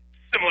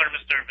 similar to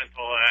Mr.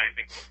 Vintola, I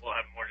think we'll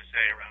have more to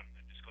say around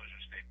the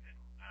disclosure statement.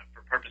 For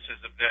purposes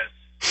of this,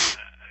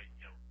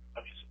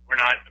 obviously we're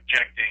not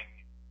objecting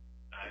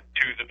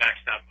to the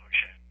backstop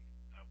motion.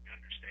 We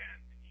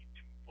understand the need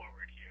to move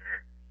forward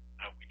here.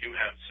 We do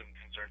have some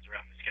concerns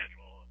around the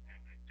schedule, and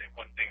I'd say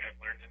one thing I've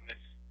learned in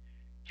this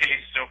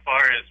case so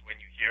far is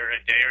when you hear a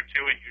day or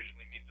two, it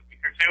usually means a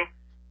week or two.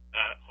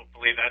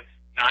 Hopefully that's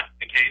not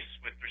the case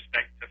with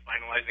respect to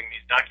finalizing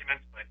these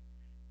documents, but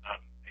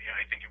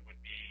I think it would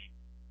be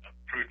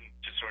prudent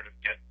to sort of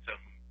get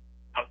some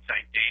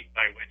outside date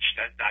by which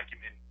those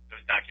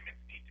documents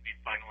need to be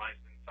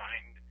finalized and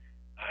signed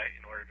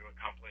in order to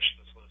accomplish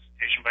the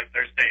solicitation by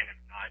Thursday. And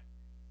if not,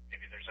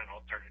 maybe there's an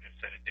alternative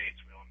set of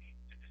dates we all need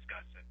to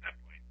discuss at that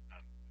point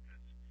because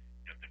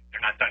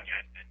they're not done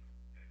yet, and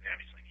they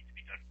obviously need to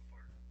be done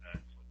before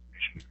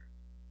solicitation occurs.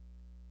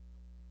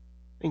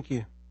 Thank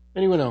you.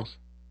 Anyone else?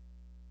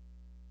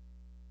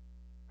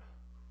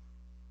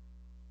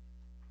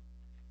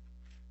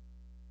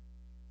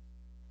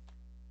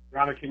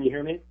 Your Honor, can you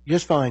hear me?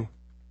 Just fine.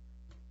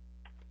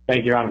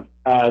 Thank you, Your Honor.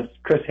 It's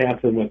Chris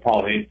Hansen with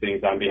Paul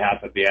Hastings on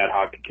behalf of the Ad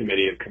Hoc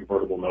Committee of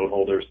Convertible Note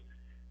Holders.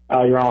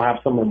 Your Honor, I'll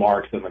have some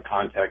remarks in the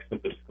context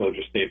of the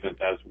disclosure statement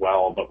as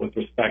well, but with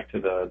respect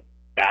to the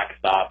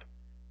backstop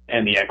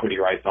and the equity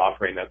rights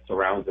offering that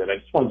surrounds it, I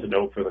just wanted to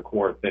note for the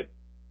court that,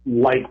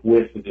 like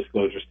with the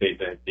disclosure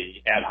statement,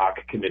 the Ad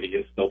Hoc Committee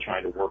is still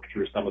trying to work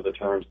through some of the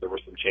terms. There were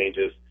some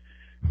changes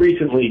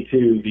recently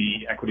to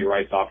the equity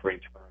rights offering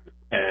terms,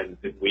 and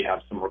we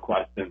have some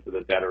requests into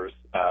the debtors.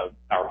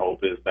 Our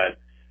hope is that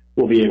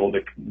we'll be able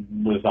to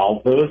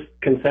resolve those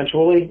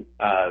consensually,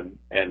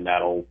 and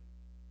that'll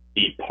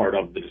be part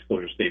of the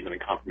disclosure statement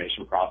and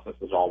confirmation process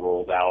as all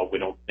rolls out. We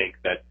don't think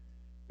that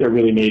they're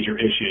really major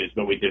issues,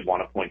 but we did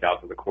want to point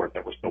out to the court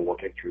that we're still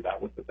working through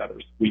that with the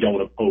debtors. We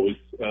don't oppose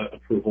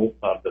approval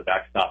of the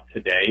backstop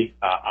today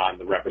on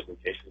the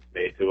representations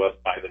made to us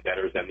by the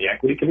debtors and the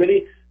equity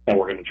committee, and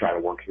we're going to try to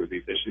work through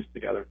these issues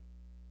together.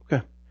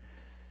 Okay.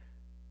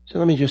 So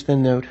let me just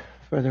then note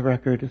for the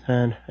record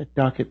that at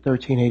docket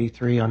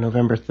 1383 on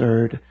November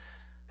 3rd,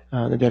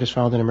 the debtors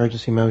filed an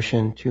emergency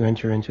motion to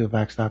enter into a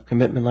backstop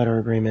commitment letter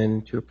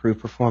agreement to approve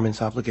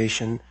performance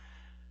obligations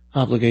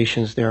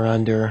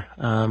thereunder.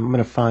 I'm going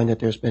to find that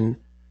there's been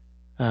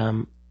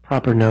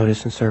proper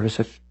notice and service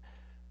of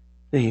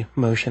the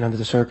motion under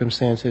the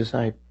circumstances.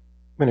 I'm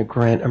going to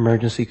grant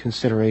emergency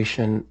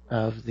consideration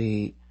of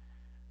the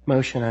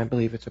motion. I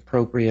believe it's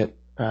appropriate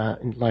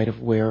in light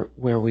of where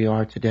we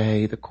are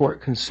today. The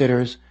court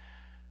considers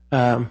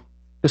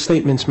the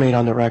statements made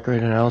on the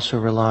record, and I also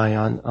rely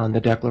on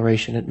the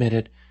declaration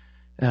admitted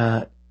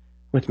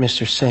with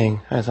Mr.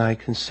 Singh as I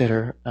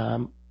consider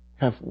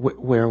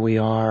where we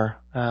are.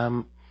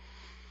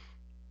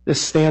 The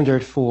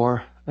standard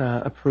for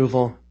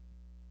approval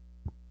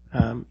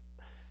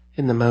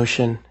in the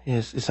motion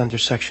is under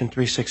Section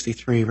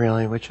 363,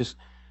 really, which is,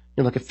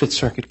 you look at Fifth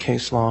Circuit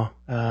case law.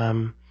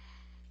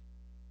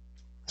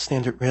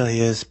 Standard really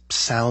is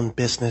sound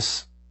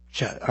business,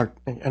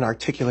 and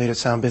articulated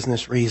sound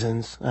business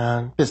reasons.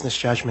 Business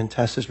judgment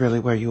test is really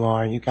where you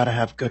are. You've got to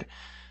have good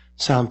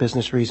sound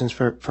business reasons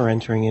for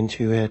entering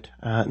into it,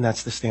 and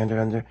that's the standard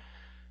under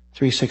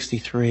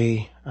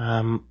 363.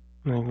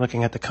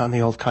 Looking at the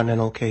old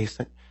Continental case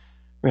that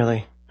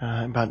really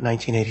about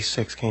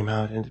 1986 came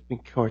out, and the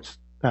courts,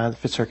 the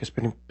Fifth Circuit's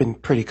been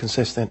pretty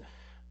consistent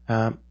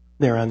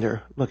there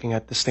under looking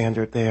at the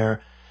standard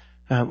there.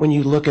 When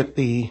you look at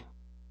the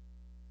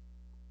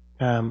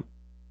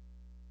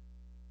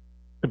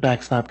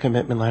backstop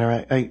commitment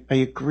letter, I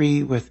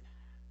agree with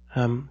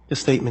the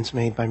statements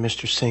made by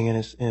Mr. Singh in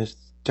his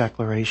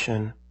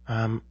declaration.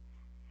 I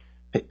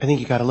think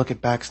you got to look at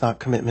backstop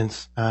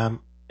commitments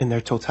in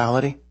their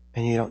totality,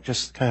 and you don't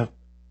just kind of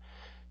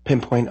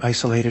pinpoint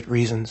isolated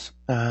reasons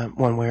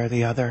one way or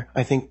the other.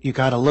 I think you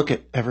got to look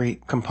at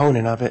every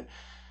component of it,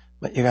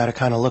 but you got to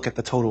kind of look at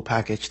the total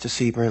package to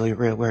see really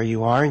where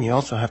you are, and you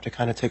also have to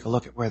kind of take a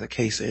look at where the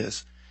case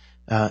is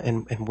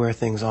and where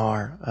things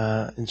are.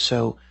 And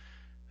so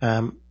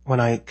when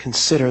I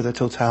consider the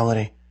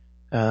totality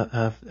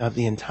of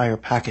the entire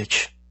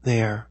package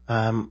there,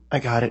 I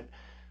got it.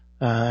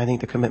 I think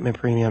the commitment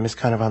premium is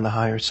kind of on the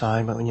higher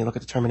side, but when you look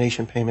at the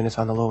termination payment, it's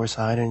on the lower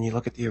side, and you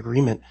look at the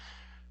agreement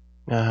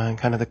and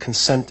kind of the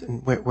consent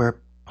and where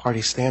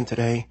parties stand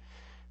today,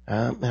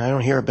 and I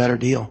don't hear a better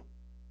deal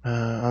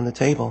on the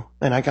table.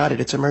 And I got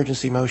it. It's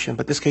emergency motion,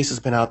 but this case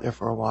has been out there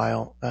for a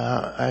while.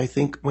 I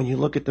think when you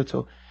look at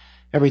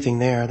everything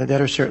there, the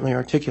debtor certainly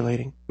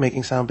articulating,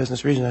 making sound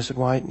business reasons. I said,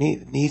 why it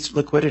needs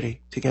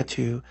liquidity to get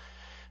to,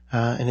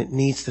 and it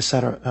needs to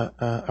set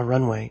a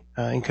runway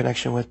in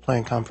connection with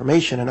plan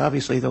confirmation. And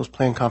obviously those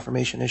plan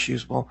confirmation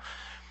issues will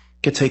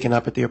get taken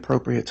up at the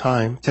appropriate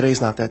time.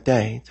 Today's not that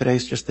day.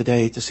 Today's just the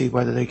day to see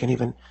whether they can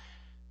even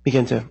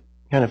begin to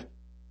kind of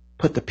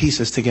put the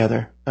pieces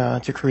together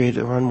to create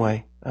a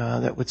runway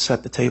that would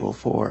set the table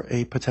for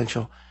a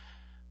potential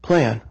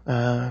plan.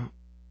 And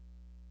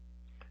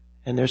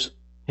there's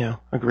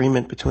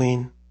agreement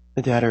between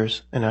the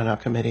debtors and ad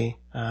hoc committee,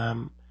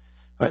 or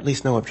at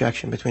least no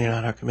objection between an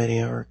ad hoc committee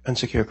or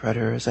unsecured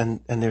creditors,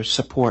 and there's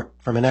support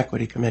from an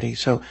equity committee.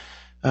 So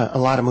a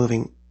lot of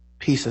moving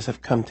pieces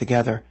have come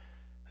together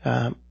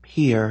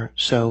here.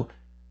 So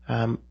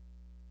I'm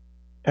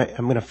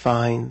going to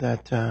find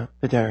that the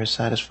debtor has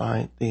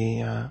satisfied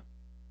the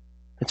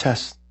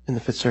test in the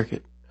Fifth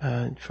Circuit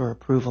for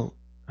approval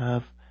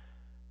of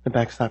the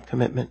backstop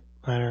commitment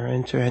letter,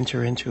 and to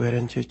enter into it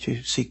and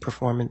to seek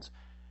performance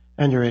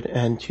under it,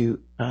 and to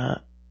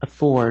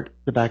afford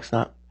the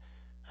backstop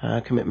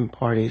commitment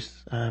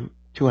parties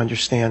to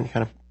understand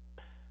kind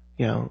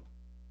of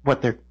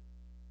what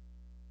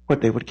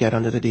they would get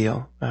under the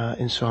deal,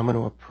 and so I'm going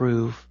to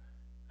approve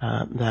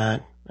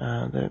that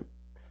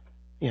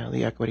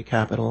the equity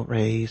capital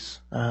raise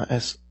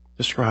as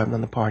described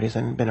on the parties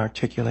and been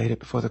articulated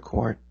before the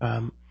court. So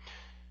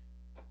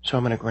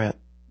I'm going to grant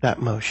that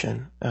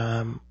motion.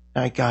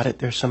 I got it.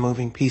 There's some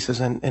moving pieces,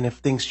 and if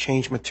things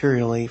change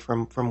materially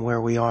from where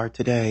we are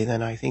today,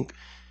 then I think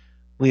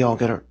we all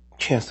get a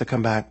chance to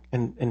come back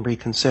and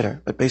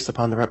reconsider. But based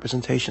upon the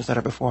representations that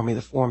are before me,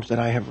 the forms that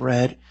I have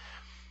read,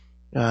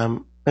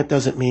 that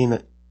doesn't mean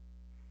that,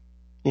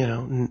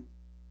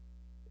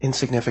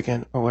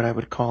 insignificant or what I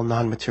would call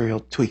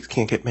non-material tweaks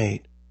can't get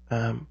made.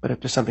 But if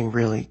there's something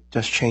really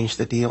just changed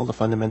the deal, the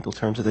fundamental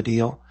terms of the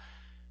deal,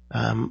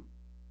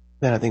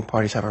 then I think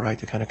parties have a right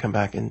to kind of come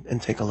back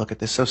and take a look at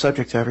this. So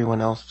subject to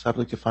everyone else,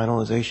 subject to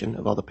finalization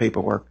of all the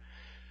paperwork,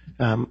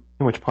 in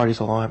which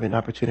parties will all have an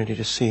opportunity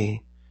to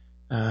see,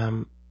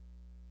 I'm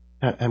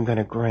going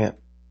to grant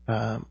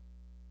the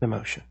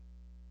motion.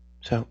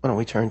 So why don't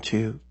we turn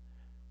to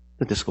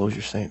the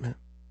disclosure statement?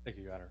 Thank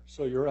you, Your Honor.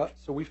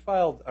 So we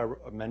filed our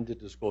amended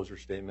disclosure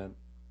statement.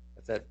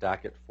 That's at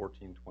docket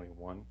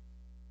 1421.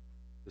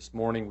 This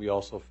morning we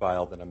also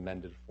filed an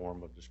amended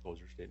form of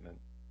disclosure statement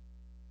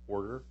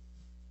order.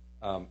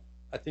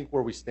 I think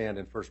where we stand,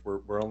 and first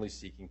we're only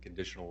seeking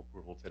conditional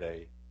approval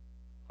today.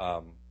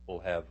 We'll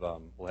have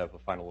a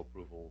final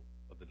approval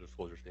of the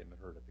disclosure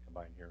statement heard at the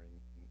combined hearing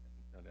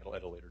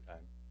at a later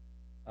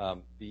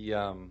time.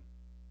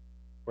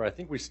 Where I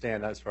think we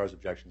stand as far as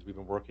objections, we've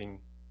been working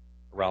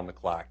around the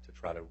clock to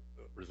try to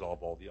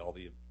resolve all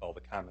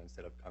the comments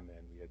that have come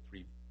in. We had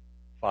 3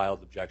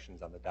 filed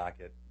objections on the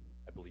docket.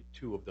 I believe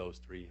 2 of those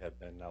 3 have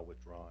been now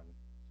withdrawn.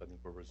 So I think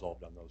we're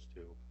resolved on those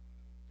 2.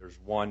 There's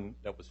one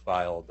that was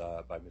filed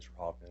by Mr.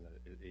 Hoffman,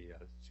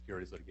 a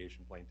securities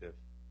litigation plaintiff.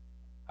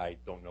 I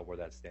don't know where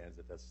that stands,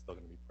 if that's still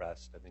going to be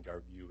pressed. I think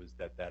our view is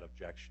that that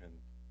objection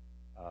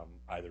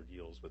either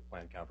deals with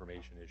plan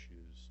confirmation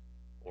issues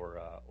or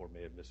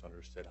may have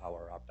misunderstood how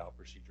our opt-out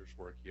procedures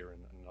work here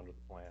and under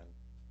the plan,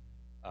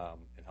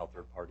 and how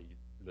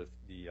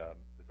the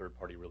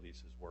third-party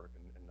releases work,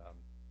 and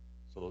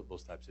so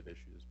those types of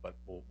issues. But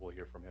we'll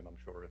hear from him, I'm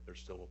sure, if there's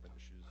still open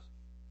issues.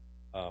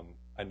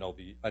 I know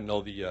the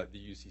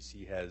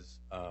UCC has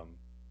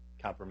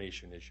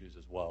confirmation issues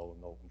as well,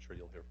 and I'm sure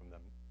you'll hear from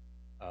them.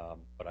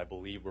 But I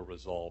believe we're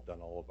resolved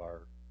on all of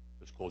our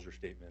disclosure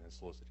statement and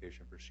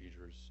solicitation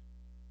procedures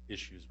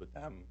issues with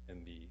them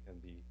in the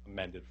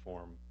amended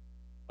form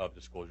of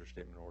disclosure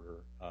statement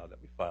order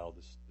that we filed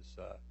this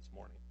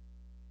morning.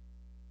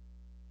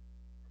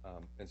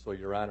 And so,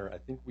 Your Honor, I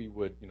think we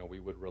would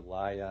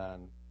rely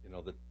on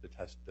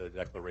the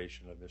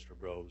declaration of Mr.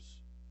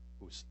 Groves,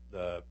 who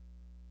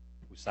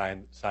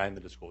signed the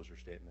disclosure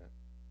statement,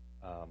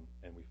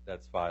 and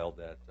that's filed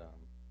at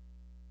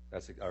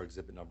that's our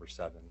exhibit number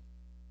 7.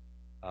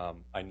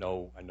 I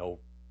know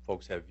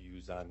folks have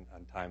views on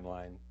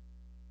timeline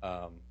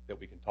that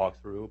we can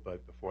talk through,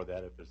 but before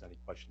that, if there's any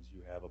questions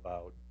you have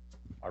about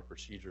our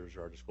procedures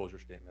or our disclosure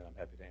statement, I'm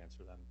happy to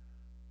answer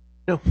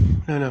them.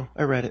 No,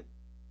 I read it.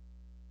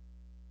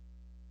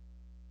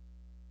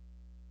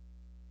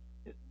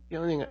 The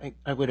only thing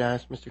I would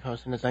ask, Mr.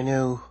 Constant, is I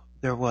know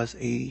there was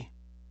a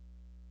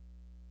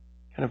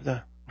kind of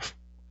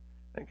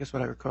I guess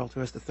what I recall to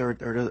as the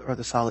third or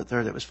the solid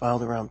third that was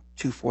filed around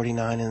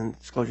 249, and the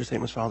disclosure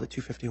statement was filed at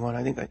 251.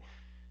 I think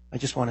I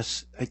just want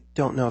to, I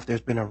don't know if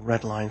there's been a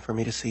red line for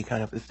me to see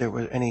kind of if there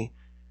were any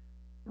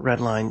red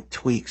line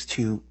tweaks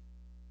to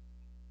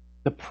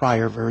the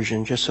prior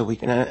version, just so we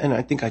can, and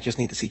I think I just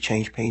need to see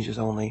change pages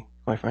only,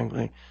 quite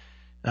frankly,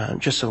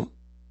 just so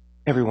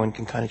everyone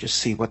can kind of just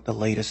see what the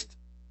latest.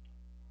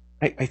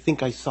 I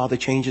think I saw the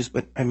changes,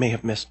 but I may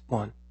have missed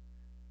one.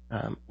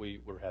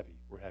 We're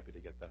happy to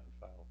get that on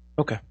file.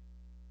 Okay.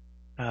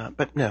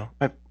 But no,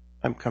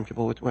 I'm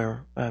comfortable with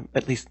where,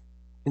 at least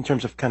in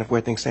terms of kind of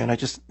where things stand. I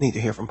just need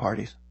to hear from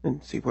parties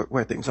and see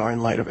where things are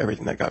in light of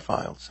everything that got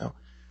filed. So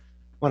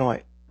why don't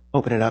I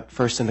open it up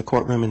first in the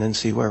courtroom and then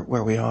see where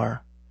we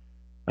are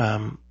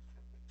on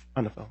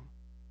the phone.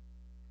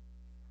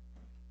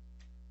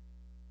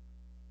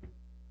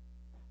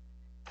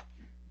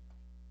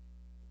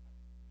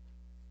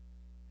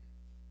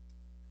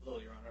 Hello,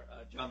 Your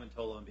Honor. John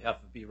Mantola on behalf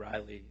of B.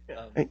 Riley.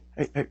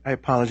 I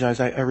apologize.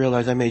 I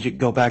realize I made you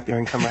go back there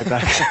and come right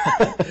back.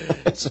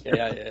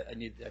 I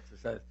need the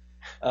exercise.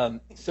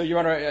 So, Your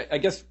Honor, I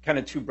guess kind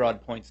of 2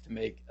 broad points to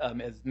make.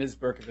 As Ms.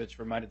 Berkovich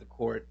reminded the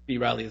court, B.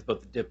 Riley is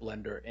both the DIP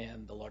lender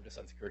and the largest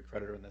unsecured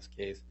creditor in this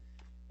case.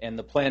 And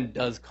the plan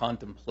does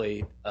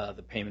contemplate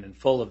the payment in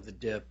full of the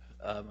DIP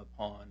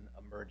upon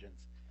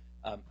emergence.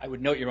 I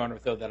would note, Your Honor,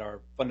 though, that our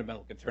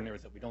fundamental concern here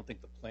is that we don't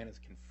think the plan is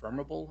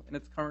confirmable in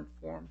its current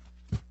form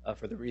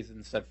for the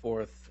reasons set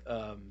forth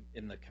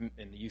in the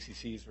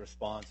UCC's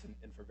response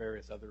and for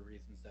various other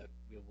reasons that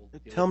we will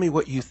deal with. Tell me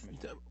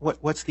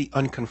what's the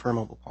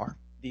unconfirmable part?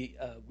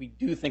 We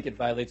do think it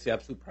violates the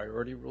absolute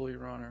priority rule,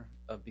 Your Honor,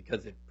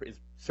 because it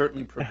is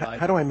certainly provided.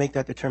 How do I make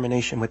that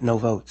determination with no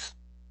votes?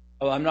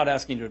 Oh, I'm not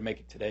asking you to make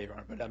it today, Your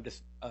Honor, but I'm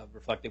just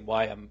reflecting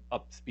why I'm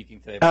up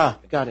speaking today.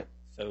 Got it.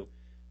 So,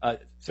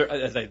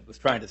 as I was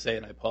trying to say,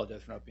 and I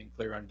apologize for not being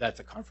clear on, that's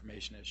a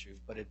confirmation issue,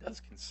 but it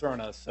does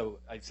concern us. So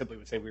I simply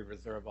would say we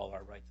reserve all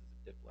our rights as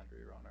a DIP lender,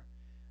 Your Honor.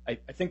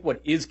 I think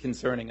what is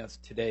concerning us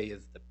today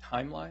is the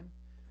timeline.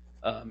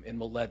 and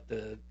we'll let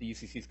the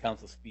UCC's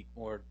counsel speak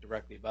more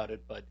directly about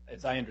it. But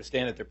as I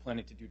understand it, they're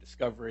planning to do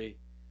discovery,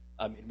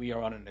 and we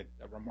are on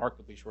a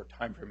remarkably short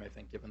time frame, I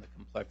think, given the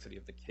complexity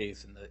of the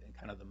case and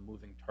kind of the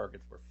moving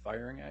targets we're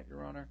firing at,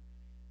 Your Honor.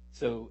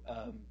 So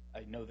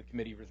I know the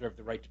committee reserved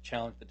the right to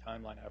challenge the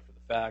timeline after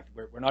the fact.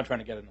 We're not trying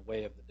to get in the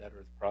way of the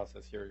debtor's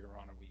process here, Your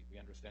Honor. We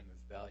understand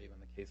there's value in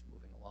the case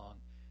moving along.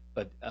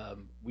 But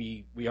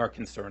we are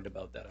concerned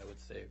about that, I would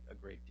say, a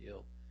great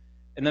deal.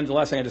 And then the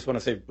last thing I just want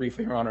to say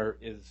briefly, Your Honor,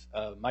 is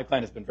my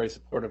client has been very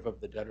supportive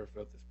of the debtor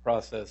throughout this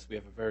process. We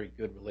have a very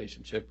good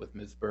relationship with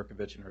Ms.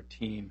 Berkovich and her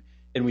team,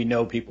 and we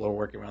know people are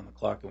working around the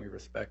clock, and we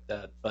respect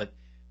that. But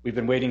we've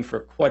been waiting for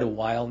quite a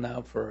while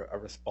now for a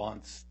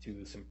response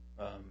to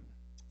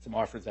some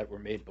offers that were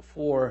made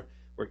before.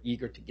 We're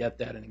eager to get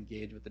that and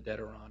engage with the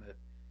debtor on it.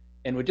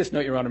 And we just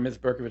note, Your Honor, Ms.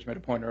 Berkovich made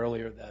a point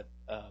earlier that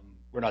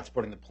we're not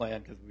supporting the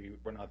plan because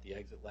we're not the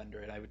exit lender.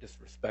 And I would just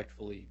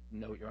respectfully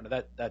note, Your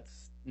Honor,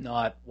 that's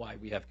not why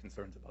we have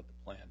concerns about the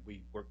plan.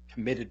 We're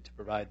committed to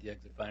provide the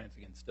exit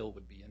financing and still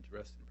would be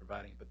interested in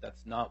providing it, but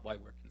that's not why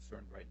we're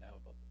concerned right now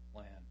about the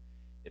plan.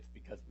 It's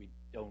because we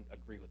don't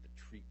agree with the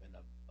treatment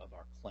of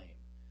our claim.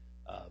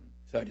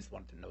 So I just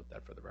wanted to note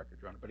that for the record,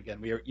 Your Honor. But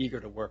again, we are eager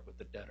to work with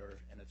the debtor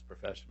and its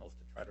professionals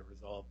to try to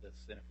resolve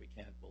this, and if we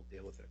can't, we'll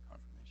deal with it at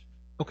confirmation.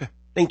 Okay.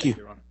 Thank you.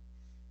 Your Honor.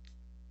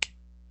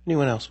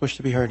 Anyone else wish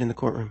to be heard in the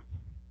courtroom?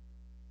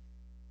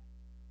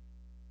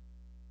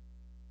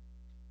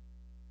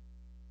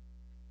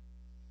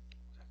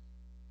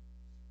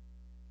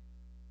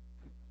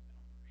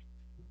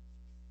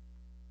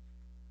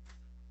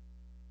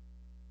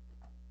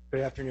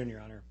 Good afternoon,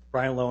 Your Honor.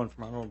 Brian Lowen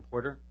from Arnold &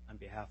 Porter on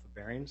behalf of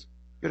Barings.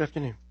 Good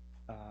afternoon.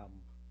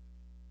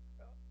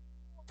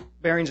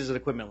 Barings is an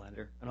equipment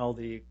lender, and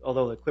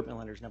although the equipment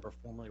lender is never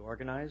formally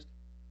organized,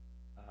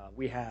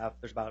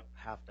 there's about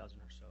half dozen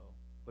or so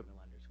equipment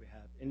lenders. We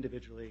have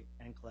individually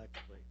and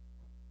collectively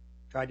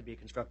tried to be a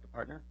constructive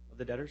partner of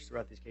the debtors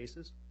throughout these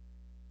cases,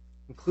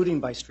 including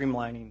by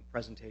streamlining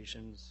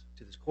presentations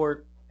to this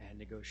court and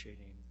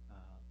negotiating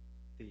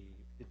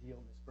the deal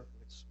Ms.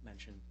 Berkowitz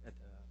mentioned at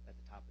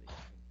the top of the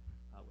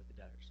hearing with the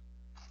debtors.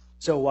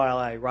 So while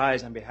I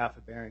rise on behalf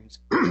of Barings,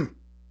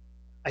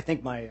 I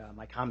think my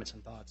comments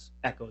and thoughts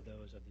echo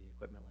those of the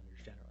equipment lenders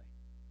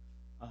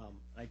generally.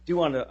 I do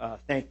want to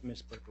thank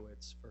Ms.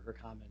 Berkowitz for her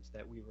comments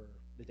that we were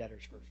the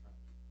debtors' first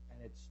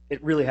round, and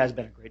it really has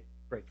been a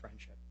great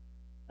friendship.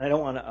 And I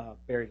don't want to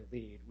bury the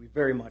lead. We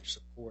very much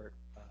support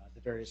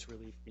the various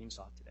relief being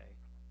sought today,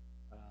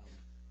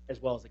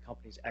 as well as the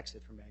company's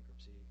exit from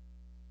bankruptcy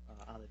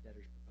on the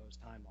debtors' proposed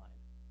timeline.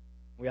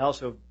 We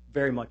also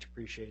very much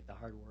appreciate the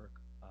hard work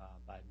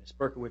by Ms.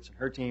 Berkowitz and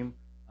her team,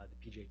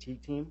 the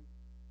PJT team.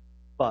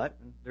 But,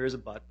 and there is a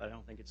but I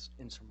don't think it's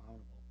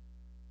insurmountable.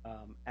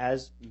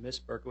 As Ms.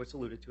 Berkowitz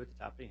alluded to at the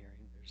top of the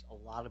hearing, there's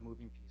a lot of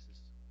moving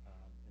pieces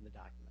in the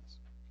documents.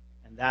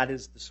 And that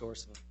is the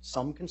source of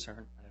some concern,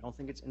 and I don't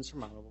think it's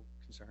insurmountable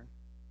concern.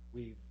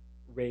 We've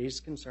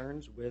raised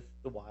concerns with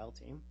the WILE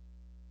team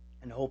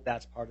and hope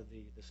that's part of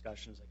the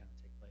discussions that are going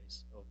to take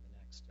place over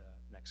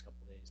the next couple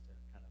of days to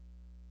kind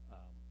of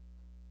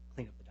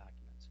clean up the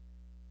documents.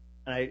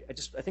 And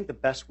I think the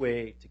best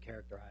way to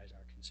characterize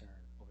our concern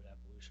over the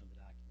evolution of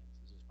the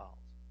documents is as follows.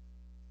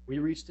 We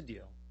reached a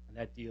deal, and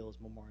that deal is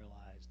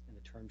memorialized in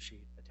the term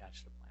sheet attached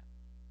to the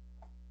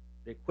plan.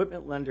 The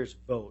equipment lender's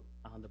vote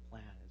on the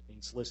plan is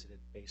being solicited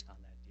based on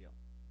that deal.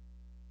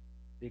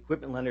 The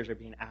equipment lenders are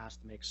being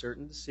asked to make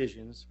certain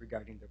decisions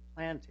regarding their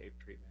plan tape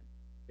treatment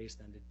based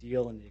on the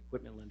deal in the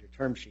equipment lender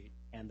term sheet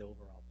and the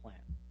overall plan.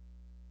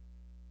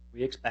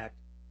 We expect,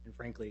 and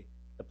frankly,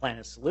 the plan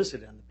is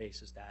solicited on the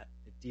basis that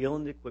the deal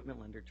in the equipment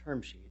lender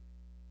term sheet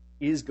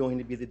is going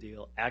to be the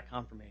deal at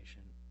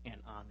confirmation and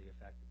on the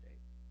effective date.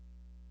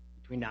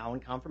 Between now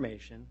and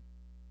confirmation,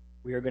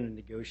 we are going to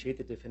negotiate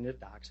the definitive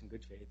docs in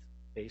good faith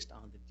based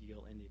on the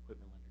deal in the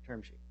equipment lender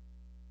term sheet.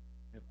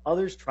 And if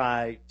others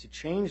try to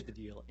change the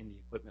deal in the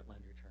equipment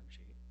lender term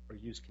sheet or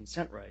use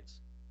consent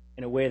rights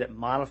in a way that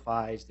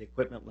modifies the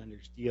equipment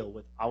lender's deal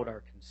without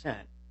our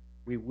consent,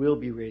 we will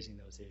be raising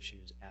those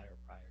issues at or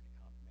prior to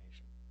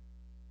confirmation.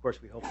 Of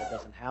course, we hope that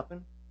doesn't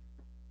happen.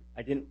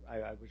 I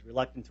was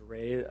reluctant to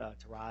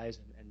rise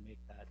and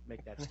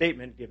make that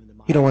statement given the.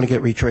 You don't want to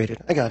get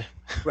retraded. I got it.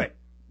 Right,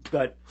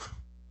 but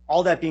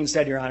all that being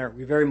said, Your Honor,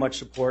 we very much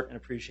support and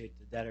appreciate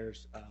the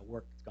debtors'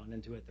 work that's gone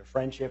into it, their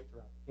friendship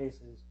throughout the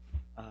cases,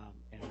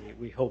 and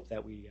we hope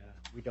that we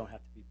don't have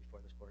to be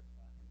before this court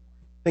anymore.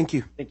 Thank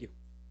you. Thank you.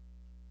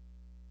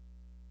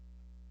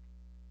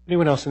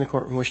 Anyone else in the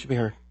courtroom wish to be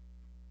heard?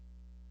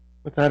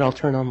 With that, I'll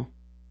turn on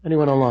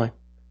anyone online.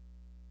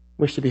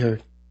 Wish to be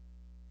heard?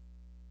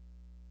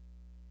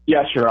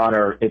 Yes, Your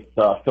Honor. It's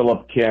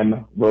Philip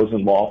Kim,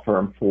 Rosen Law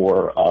Firm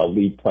for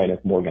lead plaintiff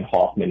Morgan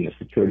Hoffman in the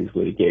securities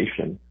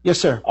litigation. Yes,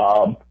 sir.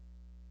 Our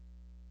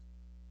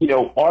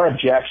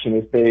objection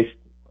is based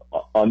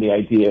on the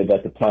idea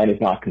that the plan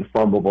is not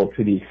confirmable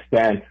to the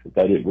extent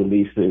that it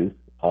releases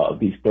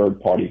these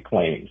third-party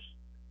claims.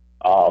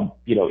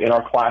 In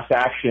our class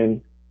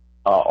action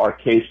our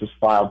case was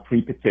filed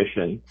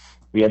pre-petition.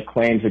 We have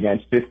claims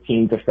against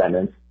 15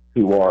 defendants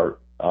who are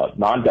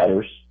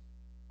non-debtors.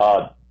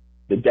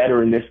 The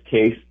debtor in this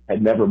case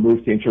had never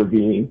moved to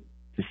intervene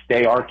to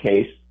stay our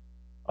case.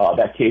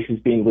 That case is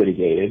being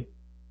litigated.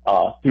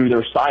 Through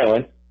their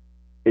silence,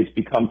 it's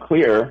become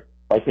clear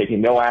by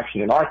taking no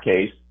action in our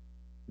case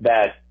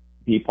that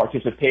the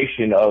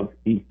participation of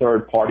the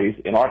third parties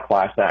in our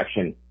class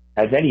action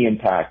has any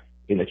impact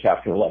in the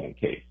Chapter 11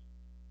 case.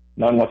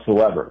 None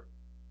whatsoever.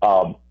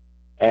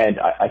 And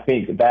I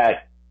think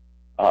that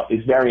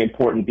is very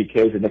important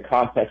because in the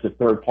context of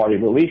third-party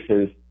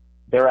releases,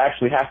 there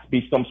actually has to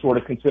be some sort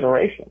of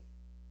consideration.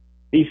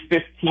 These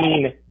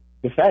 15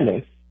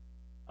 defendants,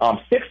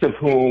 6 of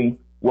whom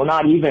were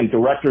not even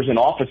directors and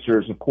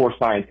officers of Core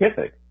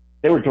Scientific.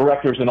 They were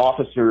directors and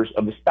officers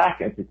of the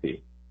SPAC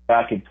entity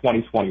back in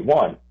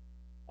 2021,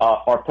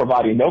 are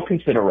providing no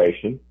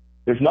consideration.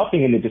 There's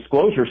nothing in the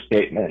disclosure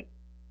statement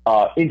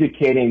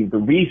indicating the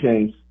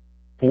reasons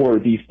for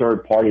these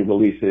third-party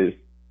releases.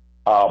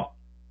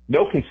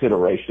 No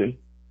consideration.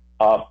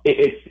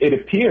 It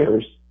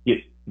appears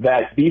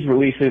that these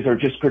releases are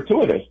just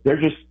gratuitous. They're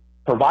just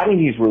providing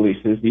these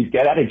releases, these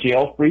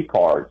get-out-of-jail-free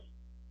cards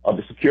of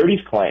the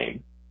securities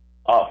claim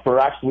for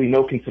absolutely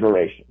no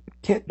consideration.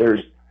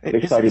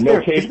 They cited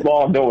no case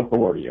law, no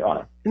authority, Your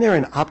Honor. Isn't there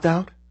an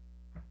opt-out?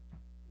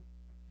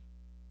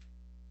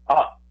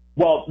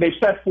 Well, they've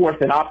set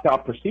forth an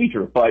opt-out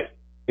procedure, but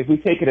if we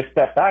take it a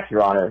step back,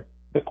 Your Honor,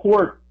 the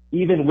court,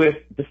 even with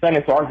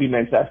defendants'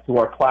 arguments as to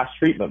our class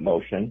treatment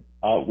motion,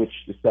 which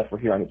is set for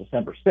hearing on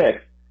December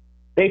 6th,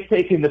 they've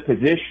taken the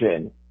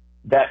position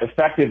that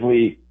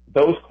effectively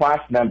those class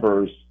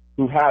members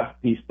who have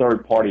these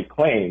third-party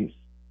claims,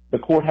 the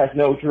court has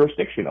no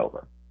jurisdiction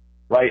over,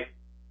 right?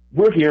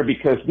 We're here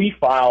because we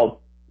filed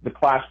the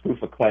class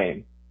proof of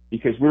claim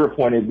because we're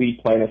appointed lead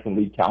plaintiff and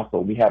lead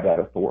counsel. We have that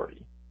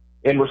authority.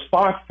 In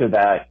response to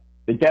that,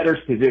 the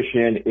debtor's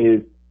position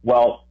is,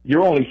 well,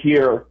 you're only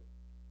here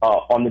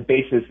on the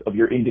basis of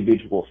your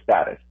individual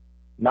status,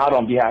 not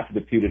on behalf of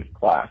the putative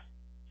class.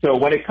 So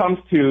when it comes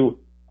to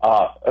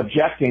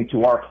objecting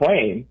to our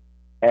claim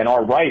and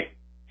our right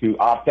to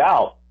opt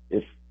out,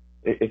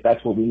 if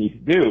that's what we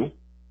need to do,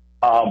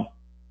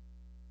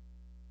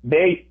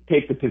 they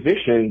take the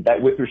position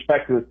that with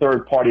respect to the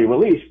third-party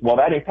release, well,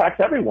 that impacts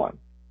everyone,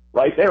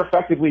 right? They're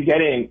effectively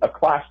getting a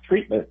class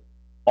treatment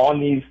on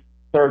these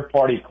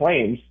third-party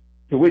claims,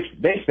 to which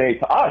they say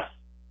to us,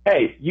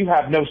 hey, you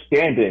have no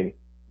standing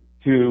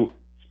to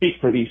speak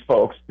for these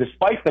folks,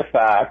 despite the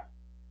fact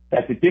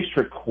that the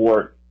district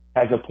court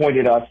has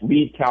appointed us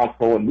lead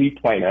counsel and lead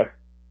plaintiff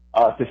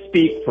to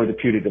speak for the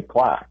putative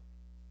class.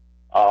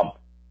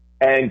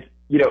 And,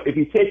 you know,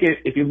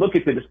 if you look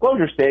at the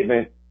disclosure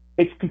statement,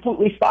 it's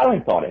completely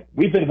silent on it.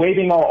 We've been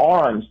waving our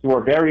arms through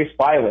our various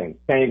filings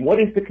saying, what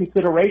is the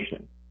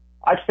consideration?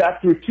 I've sat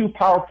through 2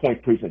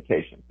 PowerPoint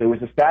presentations. There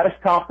was a status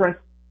conference.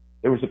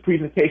 There was a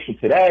presentation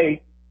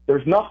today.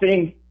 There's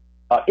nothing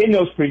in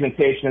those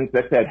presentations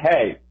that said,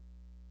 hey,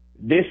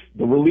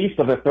 the release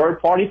of the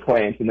third-party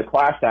claims in the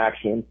class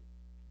action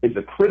is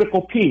a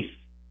critical piece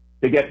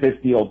to get this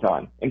deal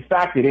done. In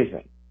fact, it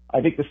isn't.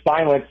 I think the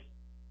silence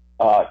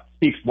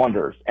speaks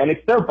wonders, and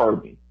it's their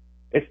burden.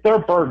 It's their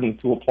burden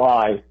to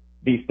apply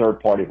these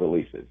third-party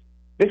releases.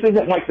 This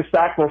isn't like the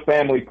Sackler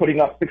family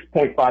putting up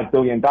 $6.5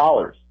 billion,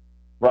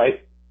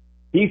 right?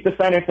 These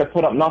defendants have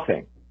put up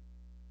nothing.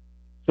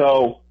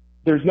 So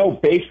there's no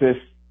basis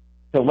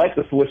to let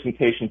the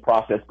solicitation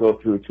process go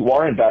through to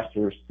our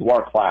investors, to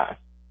our class.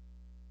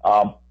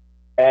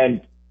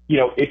 And, you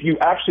know, if you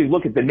actually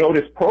look at the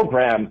notice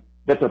program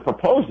that they're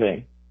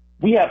proposing,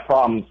 we have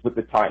problems with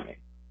the timing.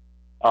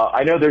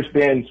 I know there's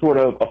been sort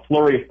of a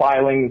flurry of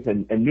filings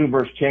and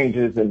numerous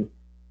changes, and,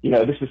 you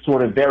know, this is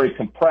sort of very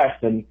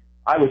compressed and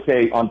I would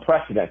say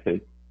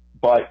unprecedented.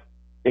 But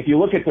if you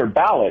look at their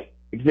ballot,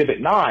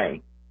 Exhibit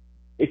 9,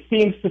 it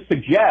seems to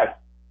suggest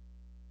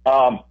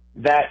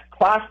that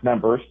class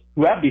members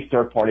who have these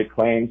third-party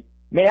claims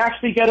may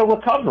actually get a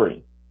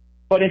recovery.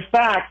 But in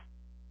fact,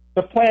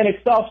 the plan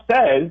itself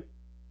says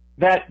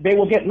that they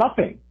will get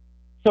nothing.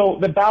 So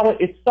the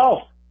ballot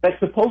itself that's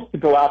supposed to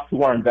go out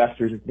to our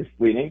investors is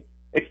misleading.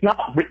 It's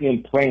not written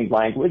in plain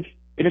language.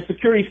 In a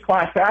securities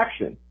class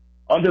action,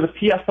 under the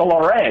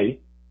PSLRA,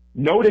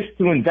 notice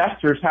to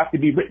investors have to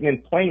be written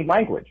in plain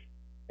language.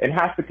 It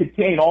has to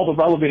contain all the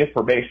relevant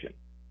information.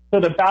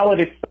 So the ballot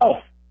itself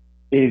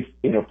is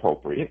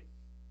inappropriate.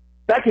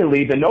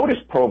 Secondly, the notice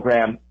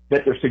program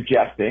that they're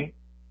suggesting,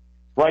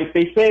 right,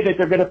 they say that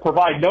they're going to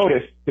provide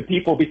notice to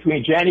people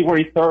between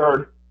January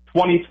 3rd,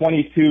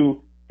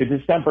 2022 to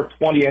December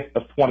 20th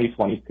of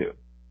 2022.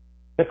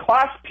 The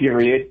class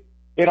period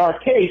in our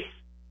case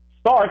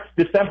starts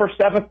December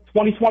 7th,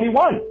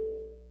 2021.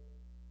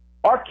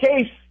 Our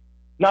case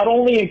not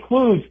only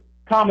includes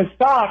common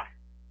stock,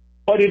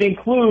 but it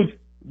includes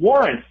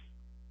warrants,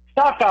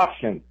 stock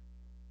options,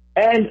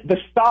 and the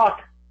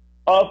stock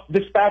of the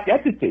SPAC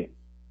entity.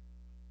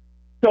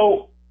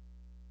 So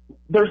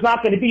there's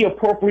not going to be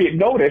appropriate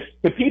notice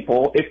to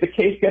people if the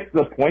case gets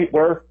to the point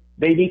where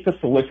they need to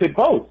solicit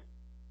votes.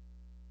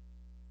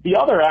 the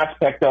other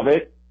aspect of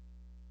it,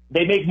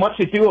 they make much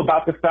ado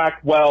about the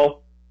fact,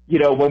 well,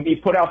 when we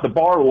put out the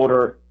bar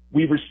order,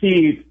 we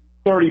received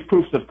 30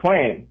 proofs of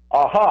claim.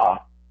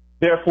 Aha.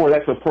 Therefore,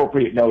 that's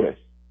appropriate notice.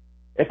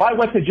 If I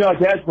went to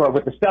Judge Ezra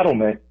with a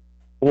settlement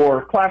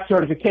or class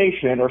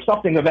certification or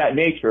something of that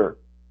nature,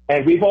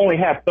 and we've only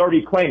had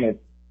 30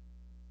 claimants,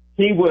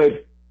 he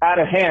would, out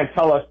of hand,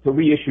 tell us to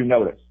reissue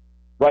notice,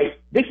 right?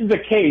 This is a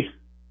case,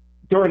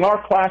 during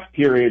our class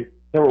period,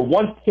 there were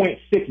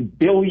 1.6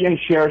 billion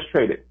shares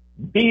traded.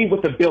 B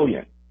with a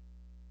billion.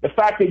 The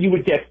fact that you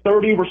would get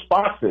 30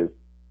 responses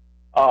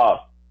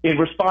in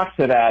response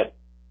to that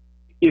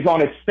is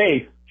on its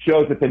face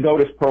shows that the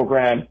notice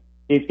program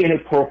is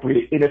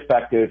inappropriate,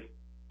 ineffective,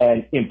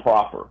 and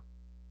improper.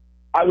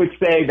 I would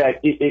say that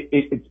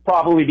it's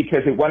probably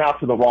because it went out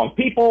to the wrong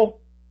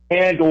people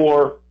and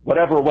or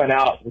whatever went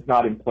out was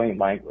not in plain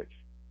language.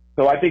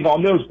 So I think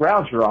on those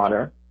grounds, Your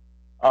Honor,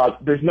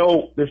 there's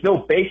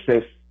no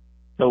basis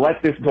to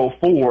let this go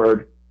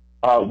forward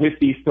with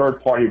these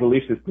third-party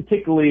releases,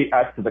 particularly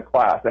as to the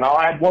class. And I'll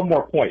add one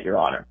more point, Your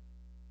Honor.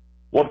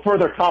 What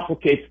further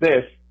complicates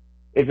this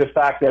is the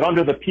fact that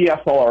under the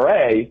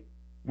PSLRA,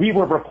 we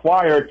were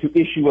required to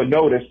issue a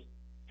notice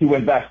to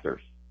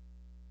investors.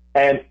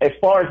 And as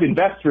far as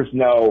investors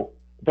know,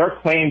 their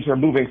claims are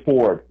moving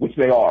forward, which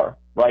they are,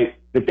 right?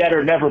 The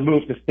debtor never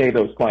moved to stay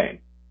those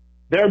claims.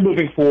 They're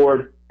moving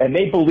forward, and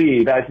they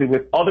believe, as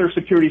with other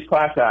securities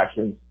class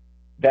actions,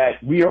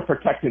 that we are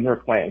protecting their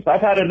claims. I've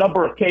had a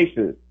number of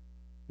cases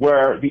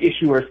where the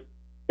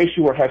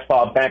issuer has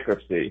filed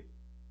bankruptcy,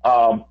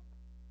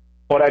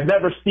 but I've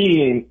never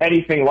seen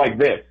anything like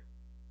this,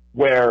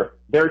 where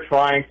they're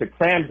trying to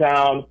cram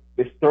down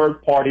this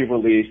third-party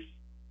release,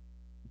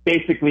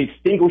 basically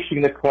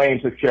extinguishing the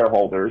claims of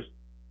shareholders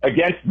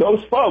against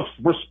those folks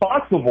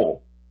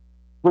responsible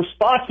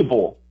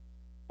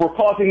for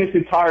causing this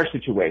entire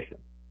situation.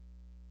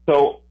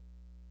 So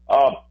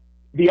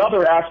the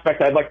other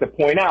aspect I'd like to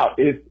point out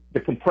is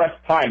the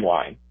compressed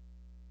timeline.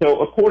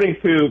 So according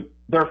to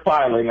their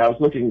filing, I was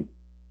looking,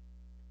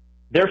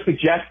 they're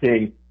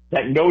suggesting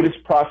that notice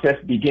process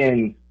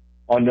begins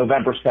on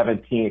November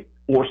 17th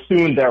or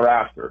soon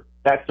thereafter.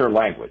 That's their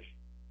language.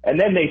 And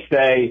then they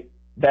say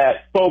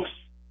that folks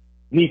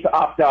need to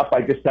opt out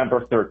by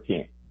December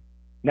 13th.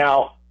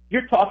 Now,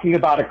 you're talking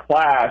about a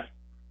class,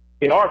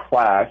 in our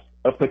class,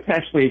 of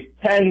potentially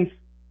tens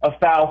of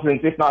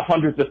thousands, if not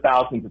hundreds of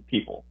thousands of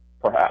people,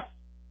 perhaps.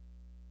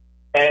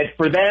 And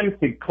for them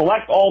to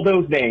collect all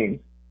those names,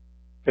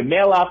 to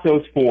mail out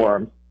those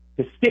forms,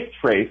 to skip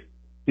trace,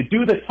 to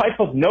do the type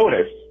of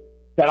notice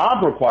that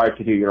I'm required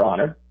to do, Your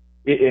Honor,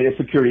 in a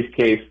securities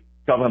case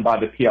governed by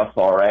the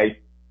PSLRA,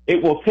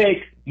 it will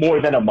take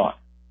more than a month.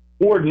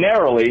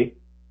 Ordinarily,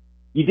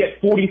 you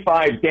get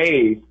 45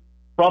 days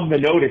from the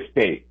notice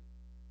date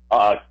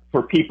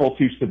for people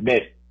to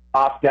submit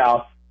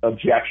opt-outs,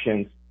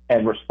 objections,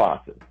 and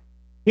responses.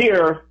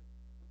 Here,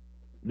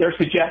 they're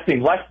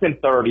suggesting less than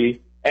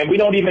 30, and we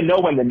don't even know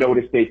when the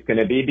notice date's going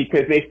to be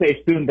because they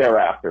say soon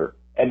thereafter.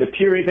 And the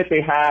period that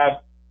they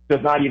have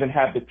does not even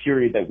have the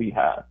period that we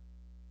have.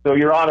 So,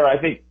 Your Honor, I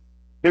think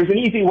there's an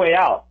easy way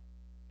out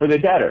for the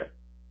debtor.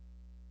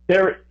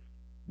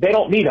 They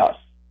don't need us.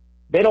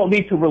 They don't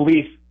need to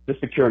release the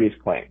securities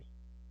claims.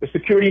 The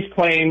securities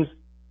claims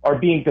are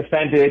being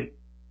defended.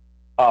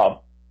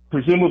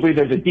 Presumably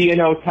there's a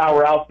D&O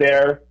tower out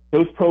there.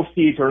 Those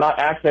proceeds are not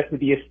assets of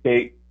the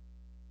estate.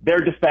 They're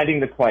defending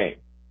the claim.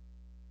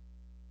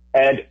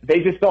 And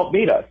they just don't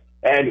need us.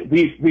 And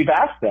we've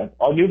asked them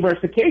on numerous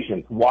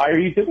occasions, why are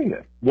you doing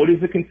this? What is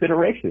the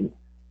consideration?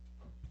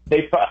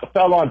 They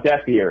fell on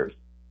deaf ears.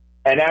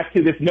 And as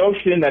to this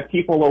notion that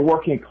people are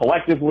working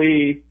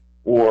collectively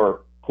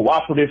or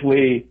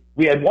cooperatively,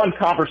 we had one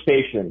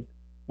conversation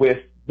with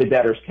the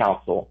debtors'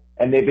 counsel,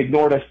 and they've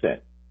ignored us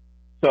since.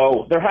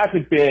 So there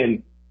hasn't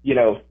been,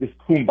 this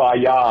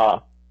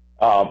kumbaya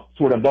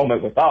sort of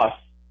moment with us.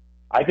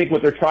 I think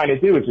what they're trying to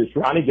do is just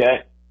trying to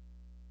get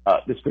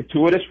this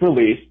gratuitous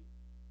release,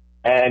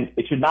 and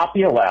it should not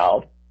be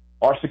allowed.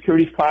 Our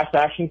securities class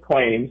action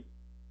claims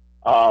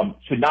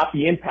should not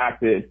be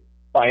impacted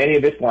by any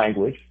of this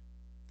language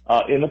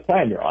in the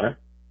plan, Your Honor.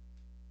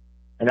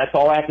 And that's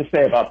all I have to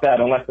say about that,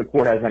 unless the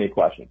court has any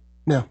questions.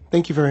 No,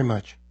 thank you very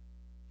much.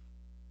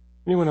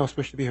 Anyone else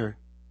wish to be heard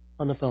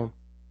on the phone?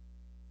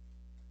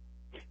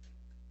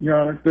 Your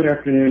Honor, good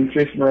afternoon.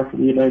 Jason Ruff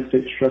from the United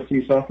States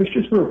Trustee's Office.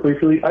 Just real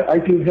briefly, I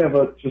do have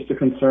just a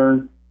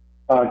concern,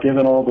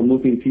 given all the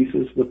moving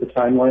pieces with the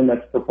timeline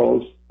that's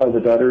proposed by the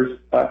debtors.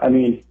 I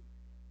mean,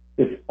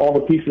 if all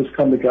the pieces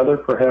come together,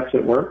 perhaps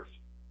it works.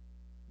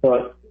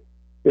 But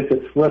if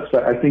it flips,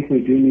 I think we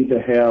do need to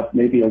have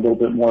maybe a little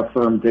bit more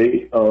firm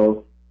date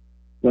of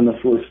when the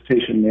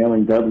solicitation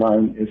mailing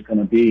deadline is going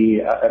to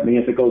be. I mean,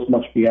 if it goes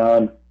much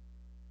beyond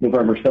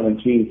November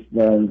 17th,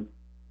 then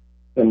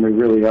we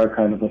really are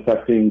kind of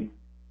affecting,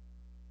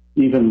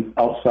 even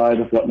outside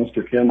of what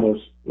Mr. Kim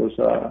was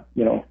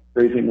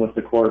raising with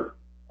the court,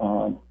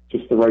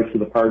 just the rights of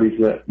the parties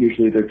that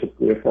usually they're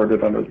typically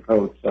afforded under the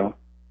code. So,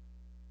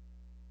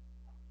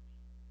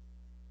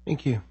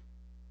 thank you.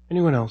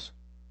 Anyone else?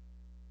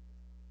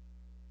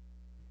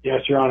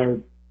 Yes, Your Honor.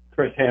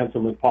 Chris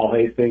Hansen with Paul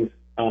Hastings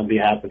on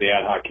behalf of the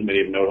Ad Hoc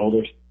Committee of Note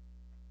Holders.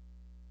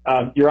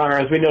 Your Honor,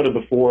 as we noted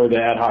before,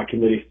 the Ad Hoc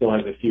Committee still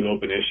has a few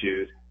open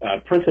issues,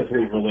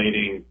 principally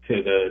relating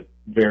to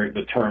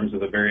the terms of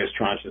the various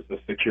tranches of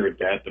secured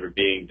debt that are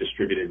being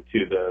distributed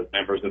to the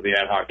members of the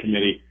Ad Hoc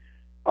Committee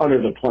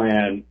under the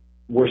plan.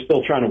 We're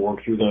still trying to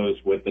work through those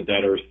with the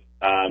debtors.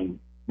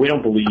 We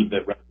don't believe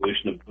that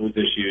resolution of those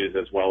issues,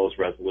 as well as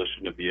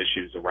resolution of the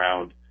issues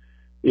around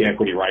the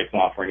equity rights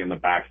offering and the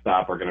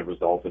backstop, are going to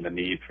result in the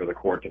need for the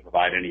court to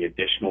provide any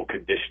additional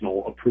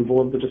conditional approval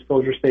of the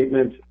disclosure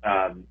statement.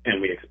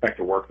 And we expect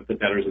to work with the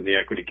debtors in the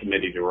equity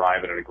committee to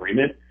arrive at an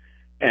agreement.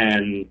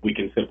 And we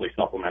can simply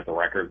supplement the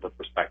record with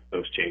respect to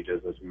those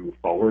changes as we move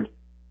forward.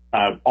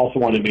 Also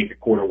want to make the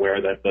court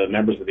aware that the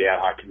members of the Ad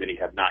Hoc Committee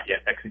have not yet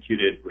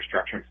executed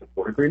restructuring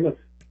support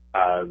agreements.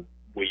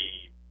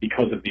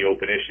 Because of the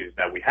open issues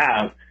that we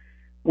have,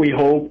 we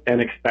hope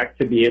and expect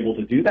to be able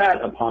to do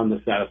that upon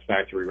the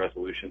satisfactory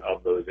resolution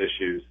of those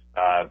issues.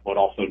 But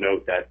also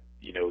note that,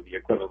 the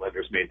equipment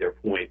lenders made their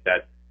point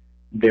that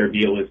their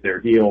deal is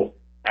their deal,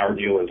 our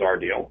deal is our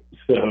deal.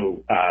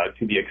 So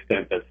to the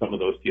extent that some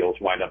of those deals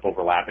wind up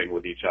overlapping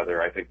with each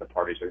other, I think the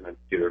parties are going to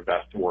do their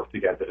best to work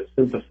together to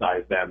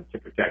synthesize them to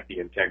protect the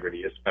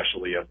integrity,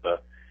 especially of the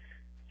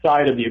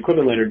side of the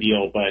equipment lender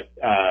deal. But,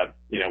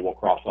 we'll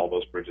cross all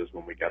those bridges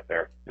when we get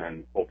there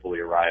and hopefully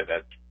arrive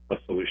at a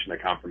solution to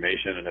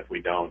confirmation. And if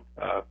we don't,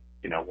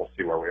 we'll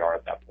see where we are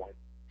at that point.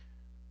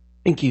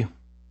 Thank you.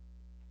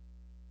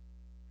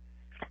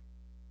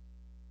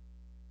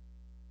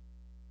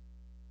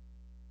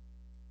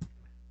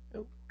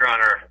 Your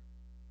Honor,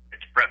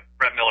 it's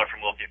Brett Miller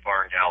from Wilkie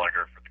Farr and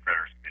Gallagher for the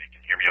Creditors Committee.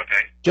 Can you hear me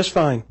okay? Just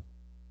fine.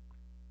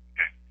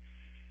 Okay.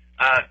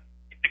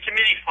 The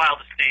committee filed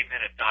a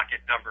statement at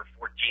docket number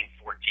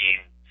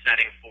 1414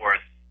 setting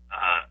forth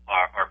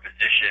our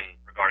position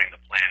regarding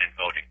the plan and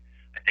voting.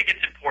 I think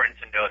it's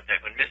important to note that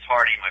when Ms.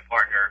 Hardy, my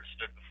partner,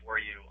 stood before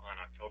you on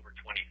October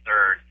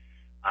 23rd,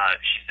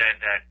 she said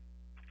that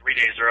 3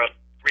 days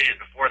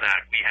before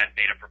that, we had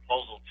made a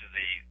proposal to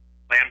the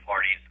plan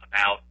parties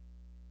about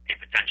a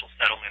potential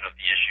settlement of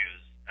the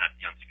issues that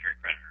the unsecured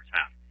creditors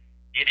have.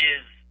 It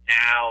is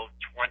now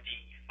 25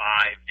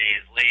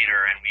 days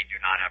later, and we do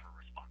not have a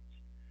response.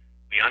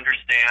 We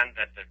understand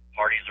that the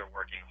parties are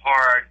working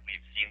hard.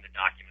 We've seen the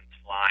documents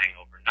flying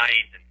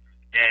overnight and through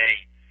the day,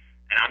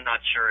 and I'm not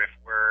sure if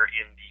we're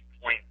in the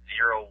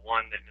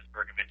 .01 that Ms.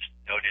 Bergovich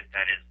noted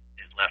that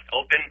is left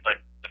open,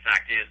 but the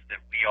fact is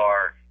that we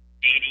are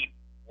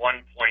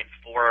 $81.4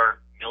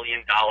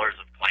 million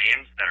of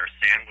claims that are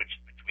sandwiched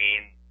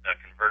between the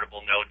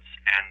convertible notes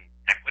and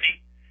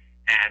equity,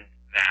 and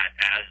that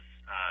as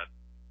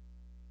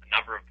a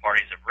number of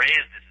parties have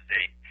raised, this is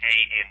a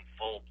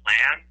pay-in-full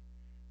plan,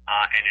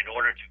 and in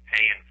order to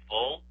pay in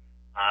full,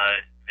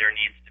 there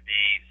needs to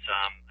be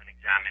an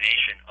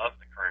examination of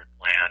the current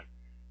plan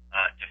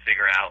to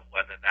figure out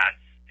whether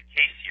that's the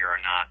case here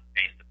or not,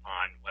 based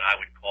upon what I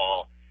would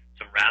call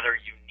some rather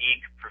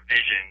unique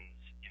provisions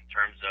in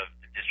terms of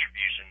the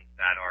distributions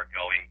that are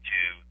going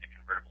to the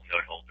convertible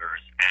note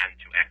holders and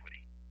to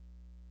equity.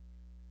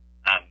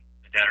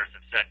 The debtors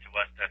have said to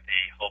us that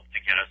they hope to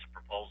get us a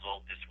proposal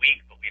this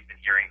week, but we've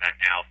been hearing that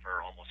now for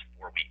almost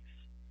 4 weeks.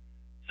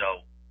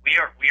 So we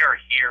are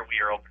here,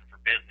 we are open for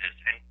business,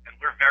 and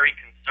we're very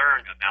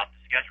concerned about the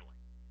scheduling.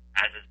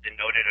 As has been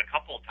noted a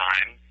couple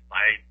times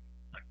by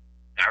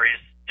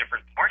various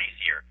different parties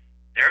here,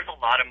 there's a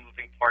lot of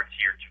moving parts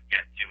here to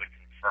get to a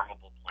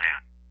confirmable plan.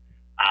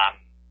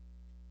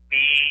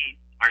 We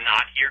are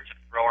not here to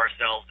throw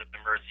ourselves at the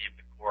mercy of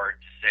the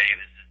court to say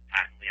this is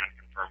patently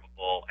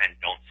unconfirmable and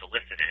don't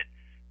solicit it,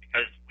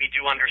 because we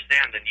do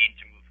understand the need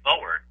to move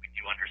forward. We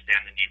do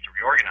understand the need to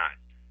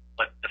reorganize.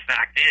 But the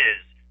fact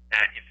is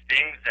that if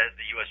things, as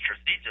the U.S.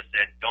 trustee just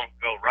said, don't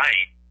go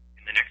right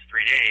in the next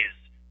 3 days,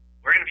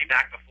 we're going to be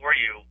back before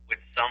you with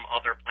some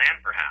other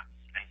plan perhaps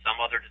and some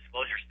other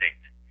disclosure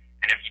statement.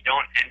 And if you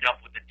don't end up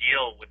with a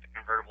deal with the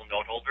convertible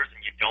note holders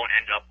and you don't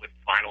end up with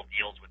final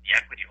deals with the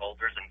equity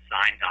holders and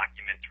signed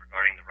documents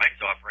regarding the rights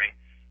offering,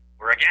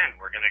 we're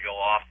going to go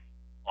off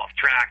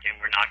track, and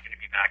we're not going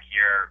to be back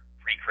here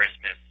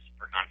pre-Christmas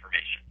for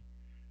confirmation.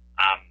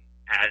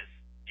 As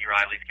D.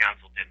 Riley's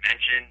counsel did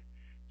mention,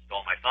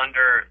 stole my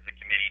thunder, the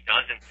committee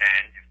does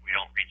intend, if we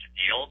don't reach a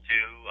deal, to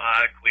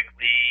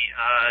quickly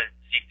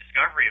seek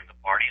discovery of the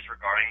parties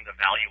regarding the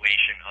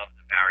valuation of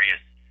the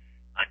various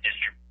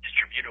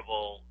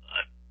distributable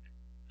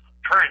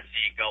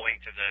currency going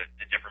to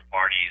the different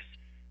parties,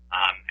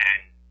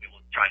 and we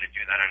will try to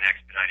do that on an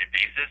expedited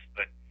basis,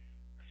 but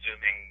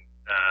assuming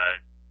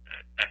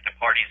that the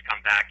parties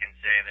come back and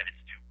say that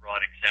it's too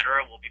broad,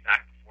 etc., we'll be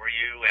back before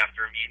you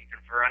after a meet and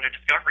confer on a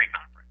discovery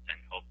conference and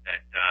hope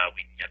that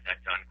we can get that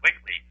done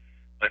quickly.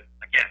 But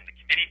again, the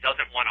committee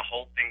doesn't want to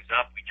hold things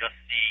up. We just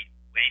see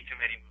way too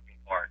many moving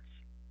parts.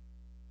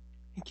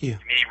 Thank you.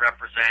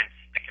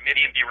 The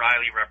committee and D.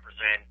 Riley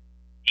represent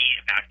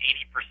about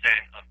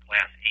 80% of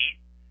Class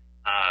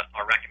 8.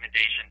 Our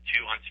recommendation to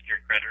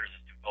unsecured creditors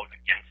is to vote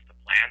against the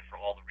plan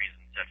for all the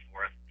reasons set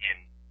forth in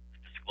the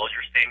disclosure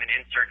disclosure statement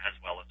insert as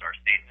well as our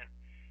statement.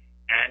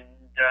 And,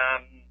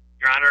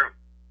 Your Honor,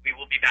 we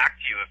will be back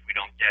to you if we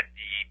don't get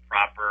the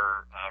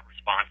proper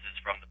responses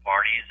from the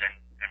parties and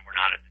we're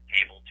not at the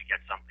table to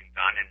get something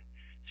done and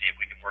see if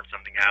we can work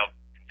something out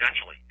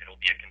consensually. It'll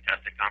be a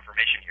contested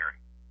confirmation hearing,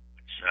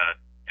 which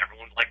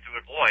everyone would like to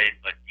avoid,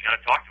 but you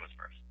got to talk to us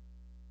first.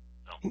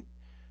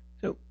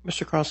 So,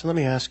 Mr. Carlson, let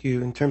me ask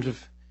you, in terms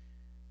of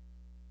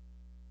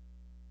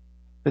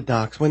the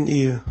docs, when do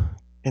you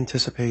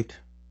anticipate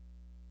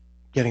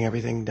getting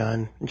everything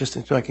done? Just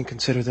so I can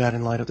consider that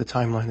in light of the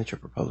timeline that you're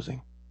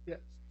proposing. Yes,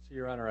 so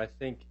Your Honor, I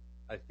think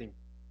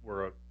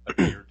we're a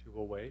day or two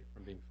away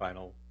from being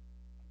final,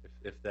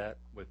 if that,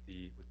 with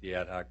the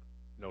ad hoc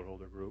note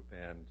holder group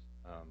and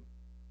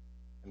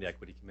the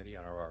equity committee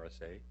on our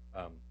RSA.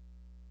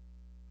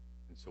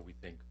 And so we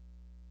think,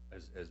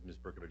 as Ms.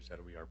 Berkovich said,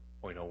 we are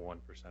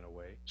 0.01%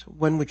 away. So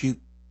when would you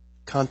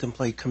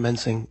contemplate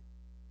commencing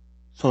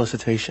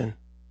solicitation?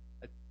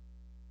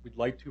 We'd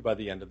like to by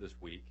the end of this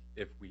week.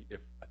 If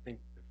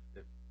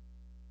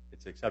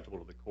it's acceptable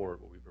to the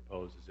court, what we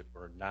propose is if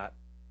we're not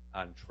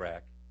on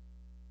track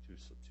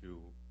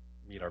to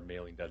meet our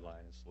mailing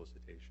deadline and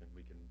solicitation,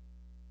 we can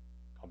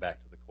come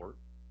back to the court.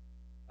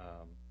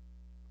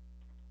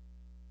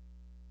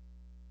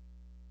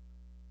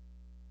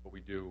 But we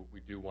do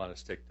want to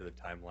stick to the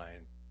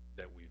timeline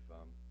that we've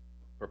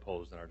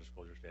proposed in our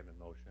disclosure statement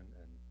motion,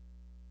 and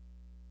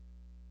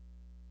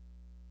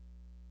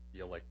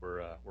feel like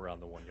we're on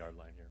the 1 yard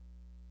line here.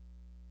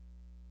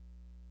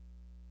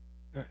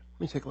 All right,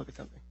 let me take a look at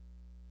something.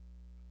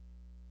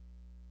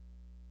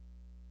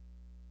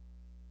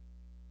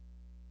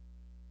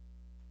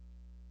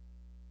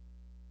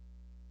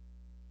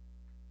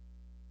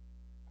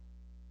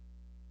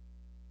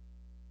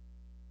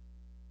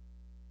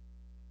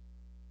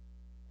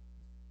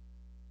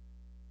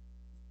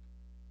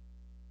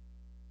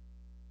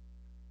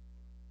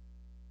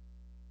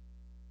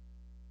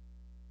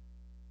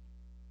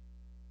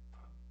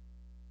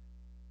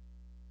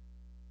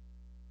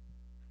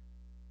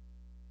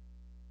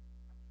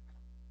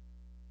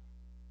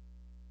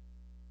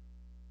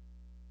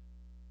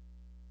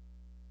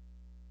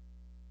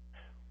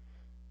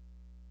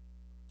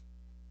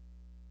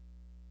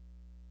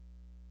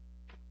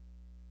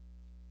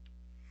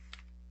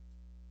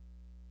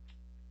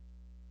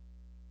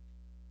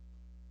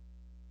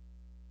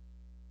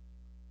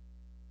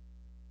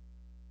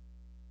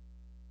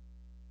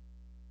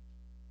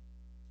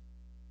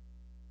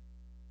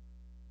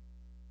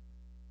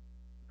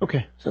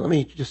 Okay, so let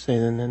me just say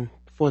then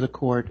before the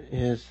court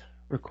is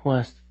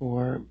request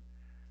for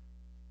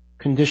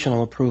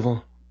conditional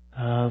approval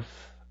of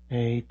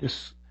a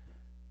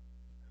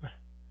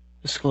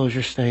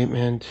disclosure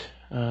statement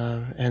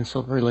and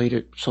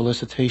related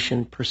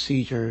solicitation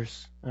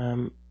procedures.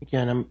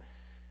 Again, I'm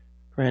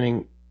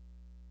granting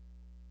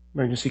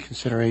emergency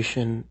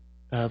consideration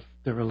of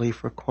the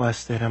relief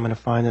requested. I'm going to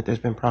find that there's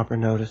been proper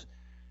notice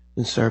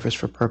in service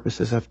for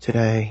purposes of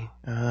today.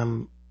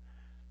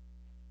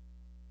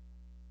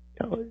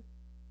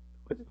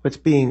 What's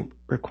being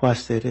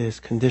requested is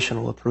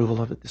conditional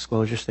approval of the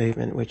disclosure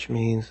statement, which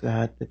means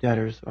that the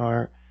debtors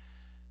are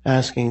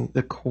asking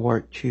the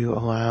court to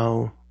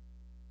allow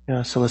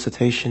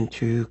solicitation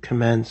to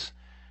commence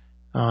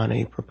on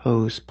a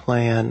proposed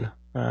plan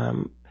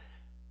and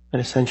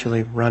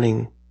essentially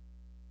running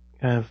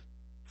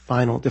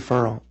final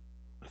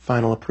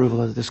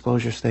approval of the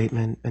disclosure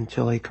statement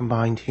until a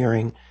combined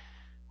hearing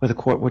where the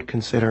court would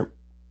consider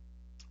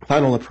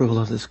final approval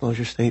of the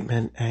disclosure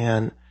statement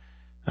and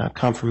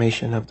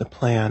confirmation of the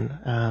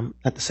plan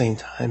at the same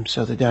time.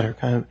 So the debtor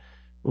kind of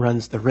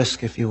runs the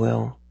risk, if you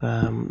will,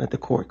 that the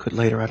court could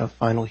later at a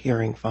final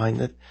hearing find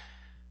that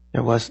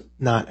there was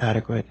not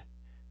adequate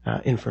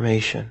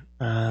information.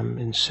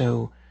 And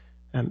so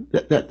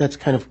that's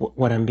kind of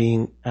what I'm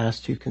being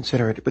asked to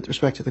consider with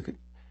respect to the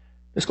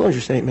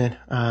disclosure statement.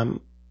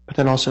 But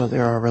then also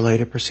there are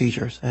related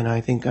procedures. And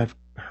I think I've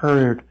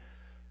heard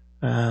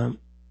the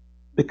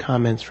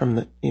comments from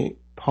the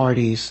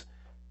parties,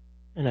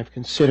 and I've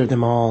considered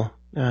them all.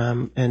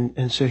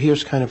 And so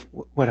here's kind of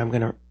what I'm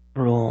going to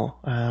rule.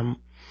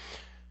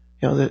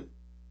 That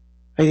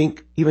I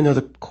think even though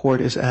the court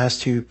is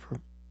asked to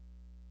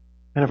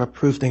kind of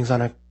approve things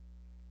on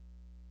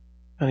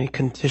a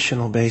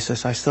conditional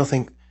basis, I still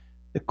think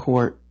the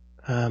court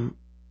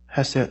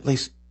has to at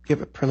least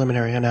give a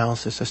preliminary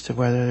analysis as to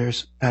whether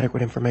there's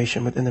adequate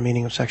information within the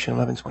meaning of Section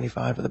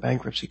 1125 of the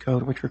Bankruptcy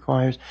Code, which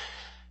requires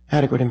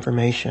adequate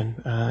information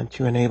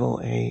to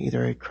enable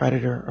either a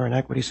creditor or an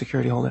equity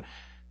security holder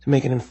to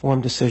make an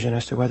informed decision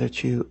as to whether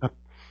to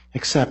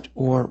accept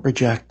or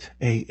reject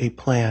a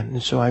plan.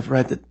 And so I've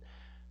read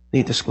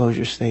the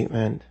disclosure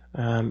statement,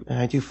 and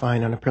I do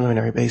find on a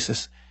preliminary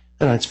basis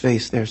that on its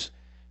face there's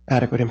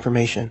adequate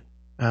information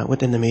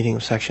within the meaning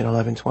of Section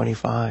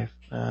 1125.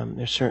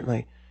 There's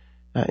certainly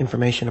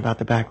information about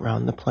the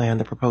background, the plan,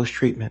 the proposed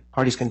treatment.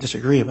 Parties can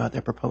disagree about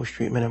their proposed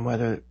treatment and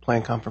whether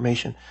plan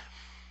confirmation,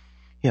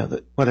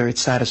 whether it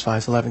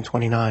satisfies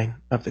 1129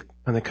 of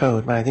the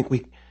code. But I think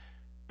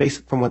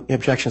based from what the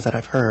objections that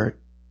I've heard,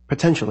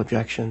 potential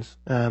objections,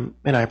 and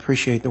I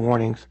appreciate the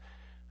warnings.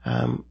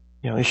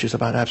 Issues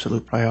about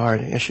absolute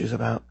priority, issues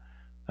about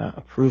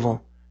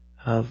approval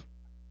of,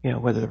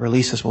 whether the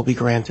releases will be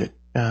granted,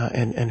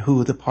 and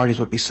who the parties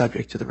would be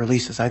subject to the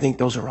releases. I think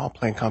those are all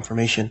plan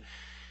confirmation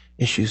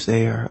issues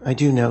there. I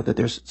do know that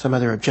there's some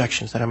other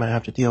objections that I'm going to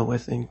have to deal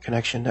with in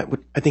connection that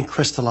would, I think,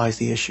 crystallize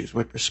the issues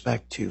with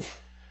respect to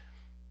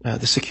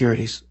the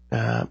securities.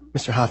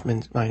 Mr.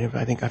 Hoffman,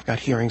 I think I've got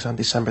hearings on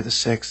December the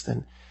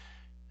 6th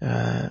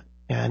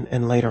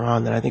and later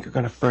on that I think are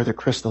going to further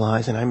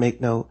crystallize, and I make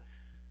no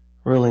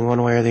ruling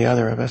one way or the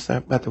other of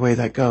about the way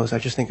that goes. I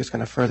just think it's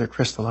going to further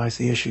crystallize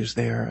the issues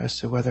there as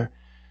to whether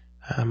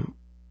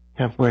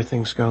where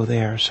things go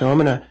there. So I'm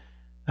going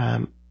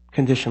to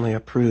conditionally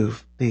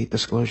approve the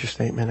disclosure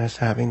statement as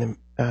having the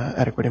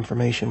adequate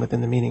information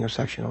within the meaning of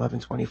Section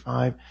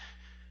 1125.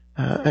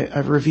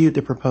 I've reviewed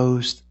the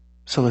proposed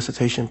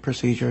solicitation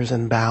procedures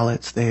and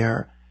ballots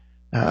there.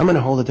 I'm going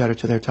to hold the debtor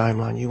to their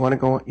timeline. You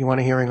want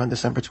a hearing on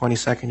December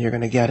 22nd, you're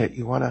going to get it.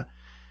 You want a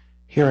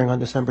hearing on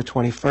December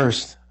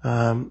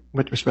 21st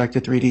with respect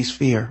to 3D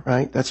Sphere,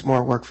 right? That's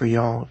more work for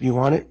y'all. If you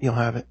want it, you'll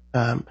have it.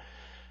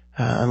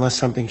 Unless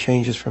something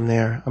changes from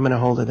there, I'm going to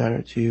hold the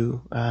debtor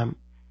to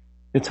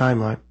the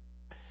timeline.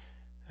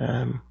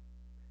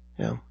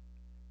 The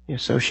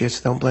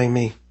associates, don't blame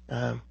me.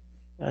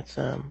 That's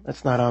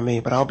not on me,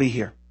 but I'll be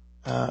here.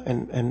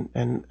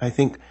 And I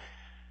think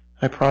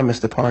I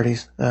promised the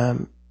parties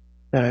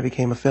that I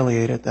became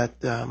affiliated that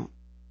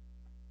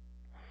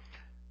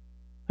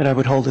I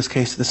would hold this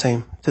case to the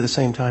same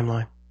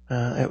timeline.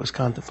 It was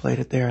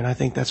contemplated there, and I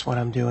think that's what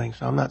I'm doing.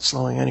 So I'm not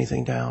slowing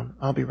anything down.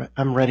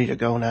 I'm ready to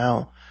go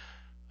now.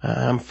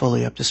 I'm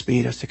fully up to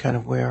speed as to kind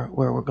of where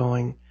we're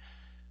going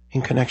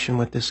in connection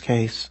with this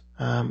case,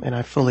 and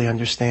I fully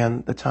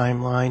understand the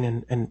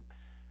timeline and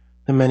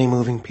the many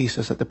moving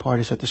pieces that the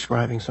parties are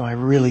describing. So I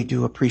really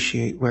do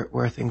appreciate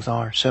where things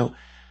are. So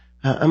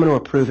I'm going to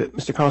approve it.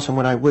 Mr. Carlson,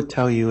 what I would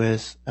tell you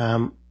is,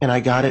 and I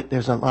got it,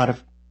 there's a lot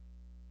of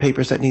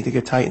papers that need to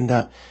get tightened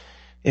up.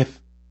 If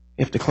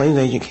the claims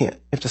agent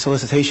if the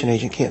solicitation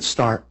agent can't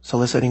start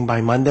soliciting by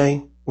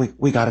Monday,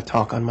 we got to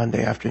talk on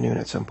Monday afternoon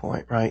at some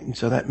point, right? And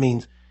so that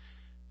means,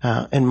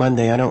 and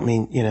Monday, I don't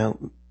mean,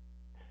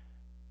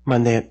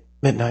 Monday at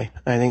midnight.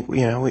 I think,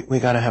 we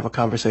got to have a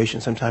conversation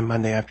sometime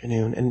Monday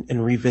afternoon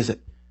and revisit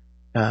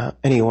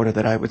any order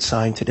that I would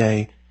sign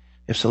today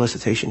if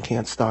solicitation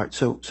can't start.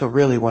 So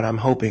really what I'm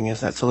hoping is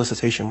that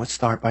solicitation would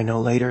start by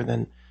no later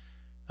than,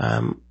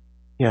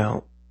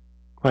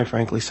 quite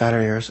frankly,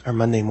 Saturday or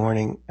Monday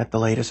morning at the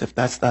latest. If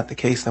that's not the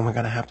case, then we're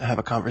going to have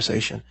a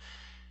conversation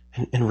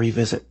and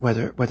revisit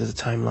whether the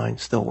timeline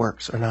still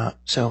works or not.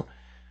 So,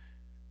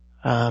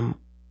 and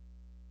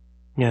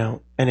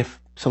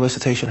if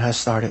solicitation has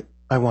started,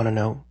 I want to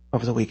know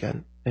over the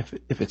weekend if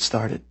it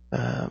started.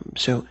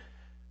 So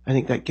I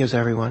think that gives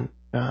everyone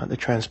the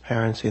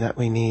transparency that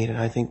we need. And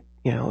I think,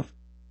 if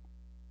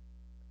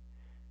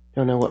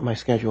don't know what my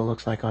schedule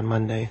looks like on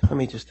Monday, let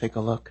me just take a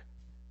look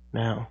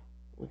now.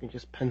 We can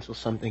just pencil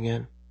something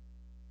in.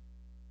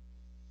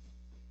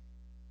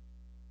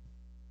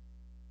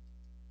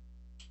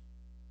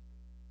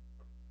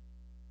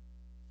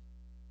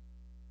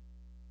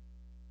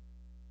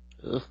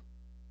 Ugh.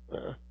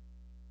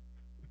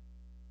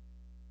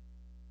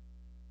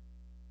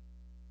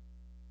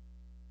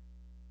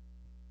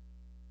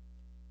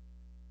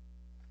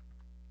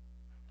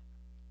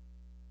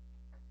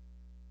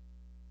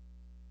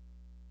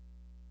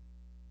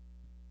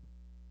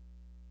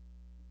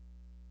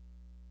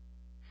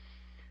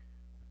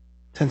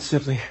 10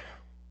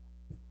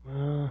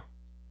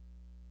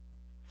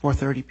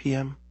 4:30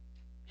 p.m.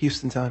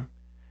 Houston time.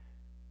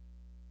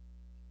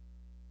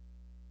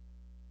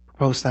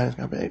 Proposed time.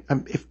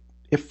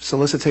 If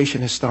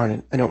solicitation has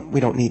started, we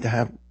don't need to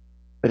have.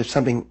 But if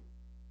the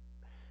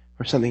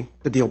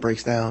deal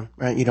breaks down,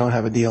 right? You don't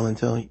have a deal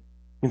until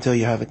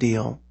you have a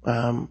deal.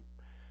 So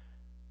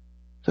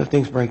if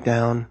things break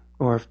down,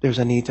 or if there's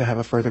a need to have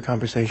a further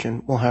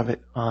conversation, we'll have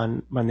it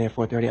on Monday at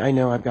 4:30. I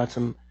know I've got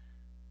some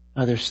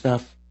other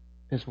stuff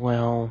as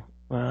well.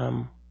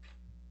 Well,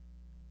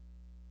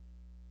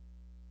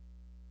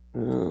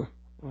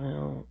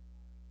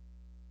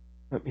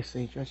 let me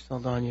see. Judge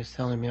Saldana is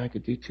telling me I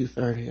could do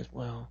 2:30 as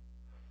well.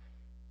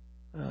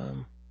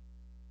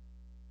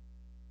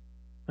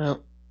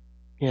 Well,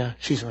 yeah,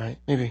 she's right.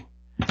 Maybe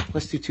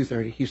let's do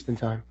 2:30 Houston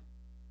time.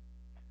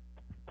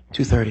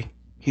 2:30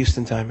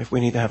 Houston time. If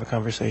we need to have a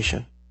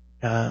conversation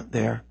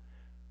there,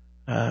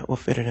 we'll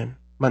fit it in.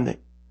 Monday,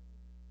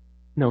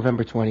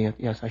 November 20th.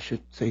 Yes, I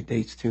should say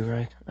dates too,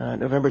 right?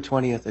 November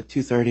 20th at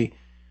 2:30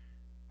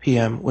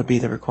 p.m. would be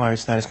the required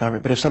status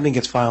conference. But if something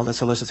gets filed, that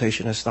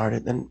solicitation has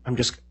started, then I'm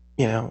just,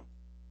 your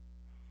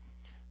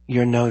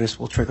notice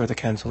will trigger the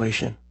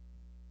cancellation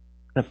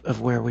of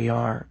where we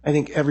are. I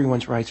think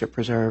everyone's rights are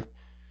preserved.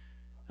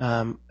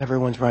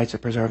 Everyone's rights are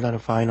preserved on a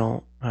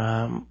final.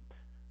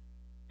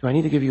 Do I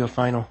need to give you a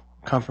final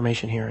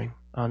confirmation hearing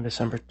on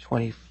December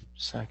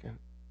 22nd?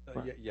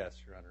 Yes,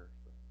 Your Honor.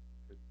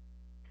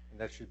 And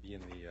that should be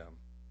in the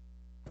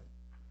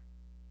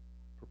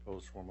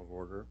proposed form of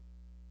order.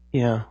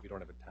 Yeah. We don't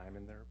have a time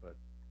in there, but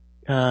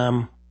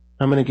I'm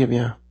going to give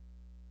you.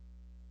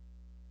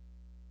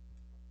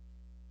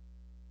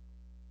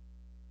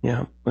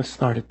 Yeah, let's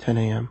start at 10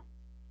 a.m.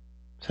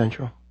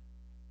 Central.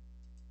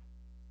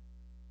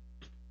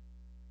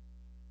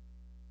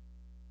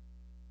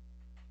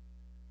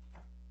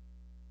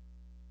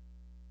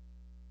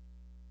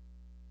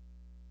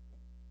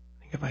 I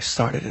think if I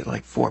started at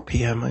like 4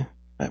 p.m.,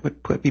 I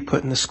would be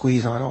putting the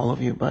squeeze on all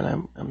of you, but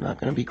I'm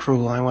not going to be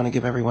cruel. I want to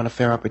give everyone a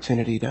fair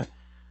opportunity to,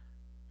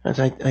 as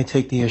I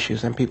take the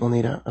issues, and people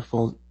need a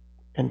full,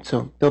 and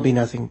so there'll be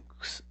nothing.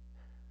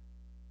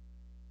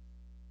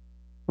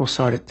 We'll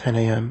start at 10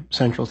 a.m.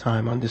 Central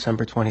Time on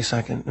December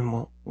 22nd,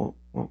 and we'll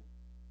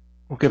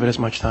give it as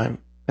much time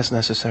as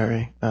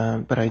necessary.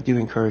 But I do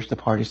encourage the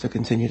parties to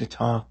continue to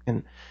talk,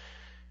 and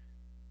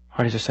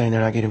parties are saying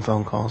they're not getting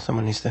phone calls.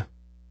 Someone needs to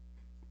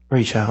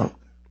reach out.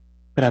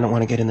 But I don't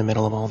want to get in the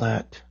middle of all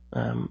that.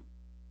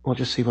 We'll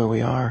just see where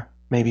we are.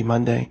 Maybe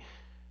Monday,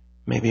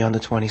 maybe on the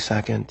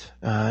 22nd.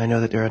 I know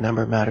that there are a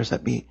number of matters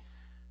that we'll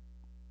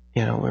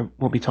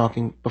be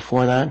talking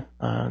before that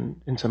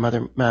in some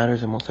other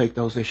matters, and we'll take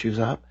those issues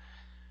up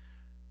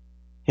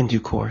in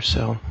due course.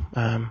 So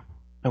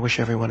I wish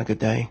everyone a good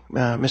day.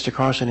 Mr.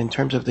 Carlson, in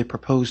terms of the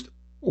proposed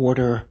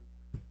order,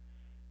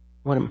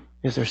 do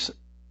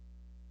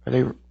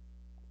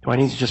I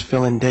need to just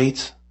fill in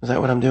dates? Is that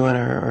what I'm doing,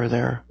 or are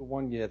there? the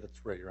one, yeah,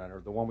 that's right, Your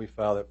Honor. The one we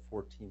filed at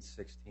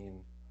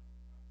 1416.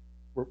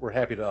 We're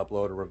happy to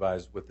upload or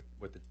revise with the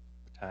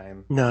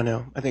time.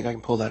 No, I think I can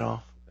pull that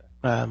off.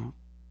 Okay.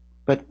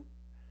 But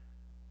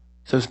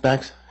so is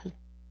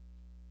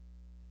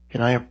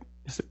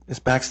is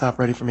backstop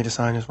ready for me to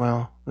sign as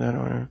well? That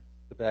order?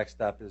 The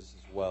backstop is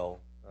as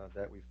well.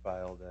 That we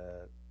filed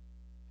at.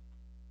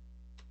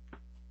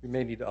 We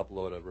may need to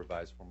upload a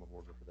revised form of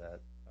order for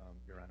that,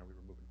 Your Honor. We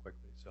were moving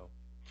quickly, so.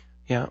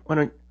 Yeah,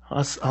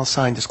 I'll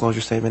sign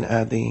disclosure statement.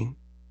 Add the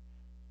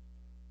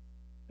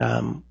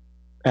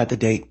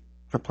date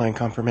for plan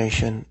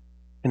confirmation,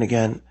 and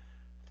again,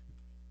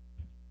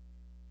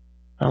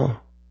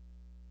 I'll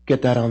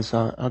get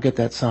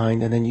that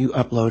signed, and then you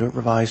upload a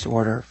revised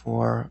order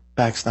for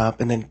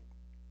backstop, and then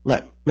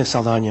let Ms.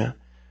 Saldana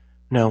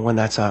know when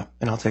that's up,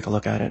 and I'll take a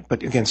look at it.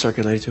 But again,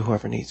 circulate it to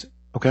whoever needs it.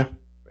 Okay?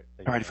 Great.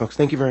 All righty, folks.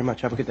 Thank you very much.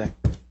 Have a good day.